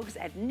from the folks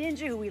at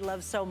Ninja, who we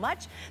love so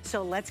much.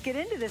 So let's get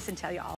into this and tell you all.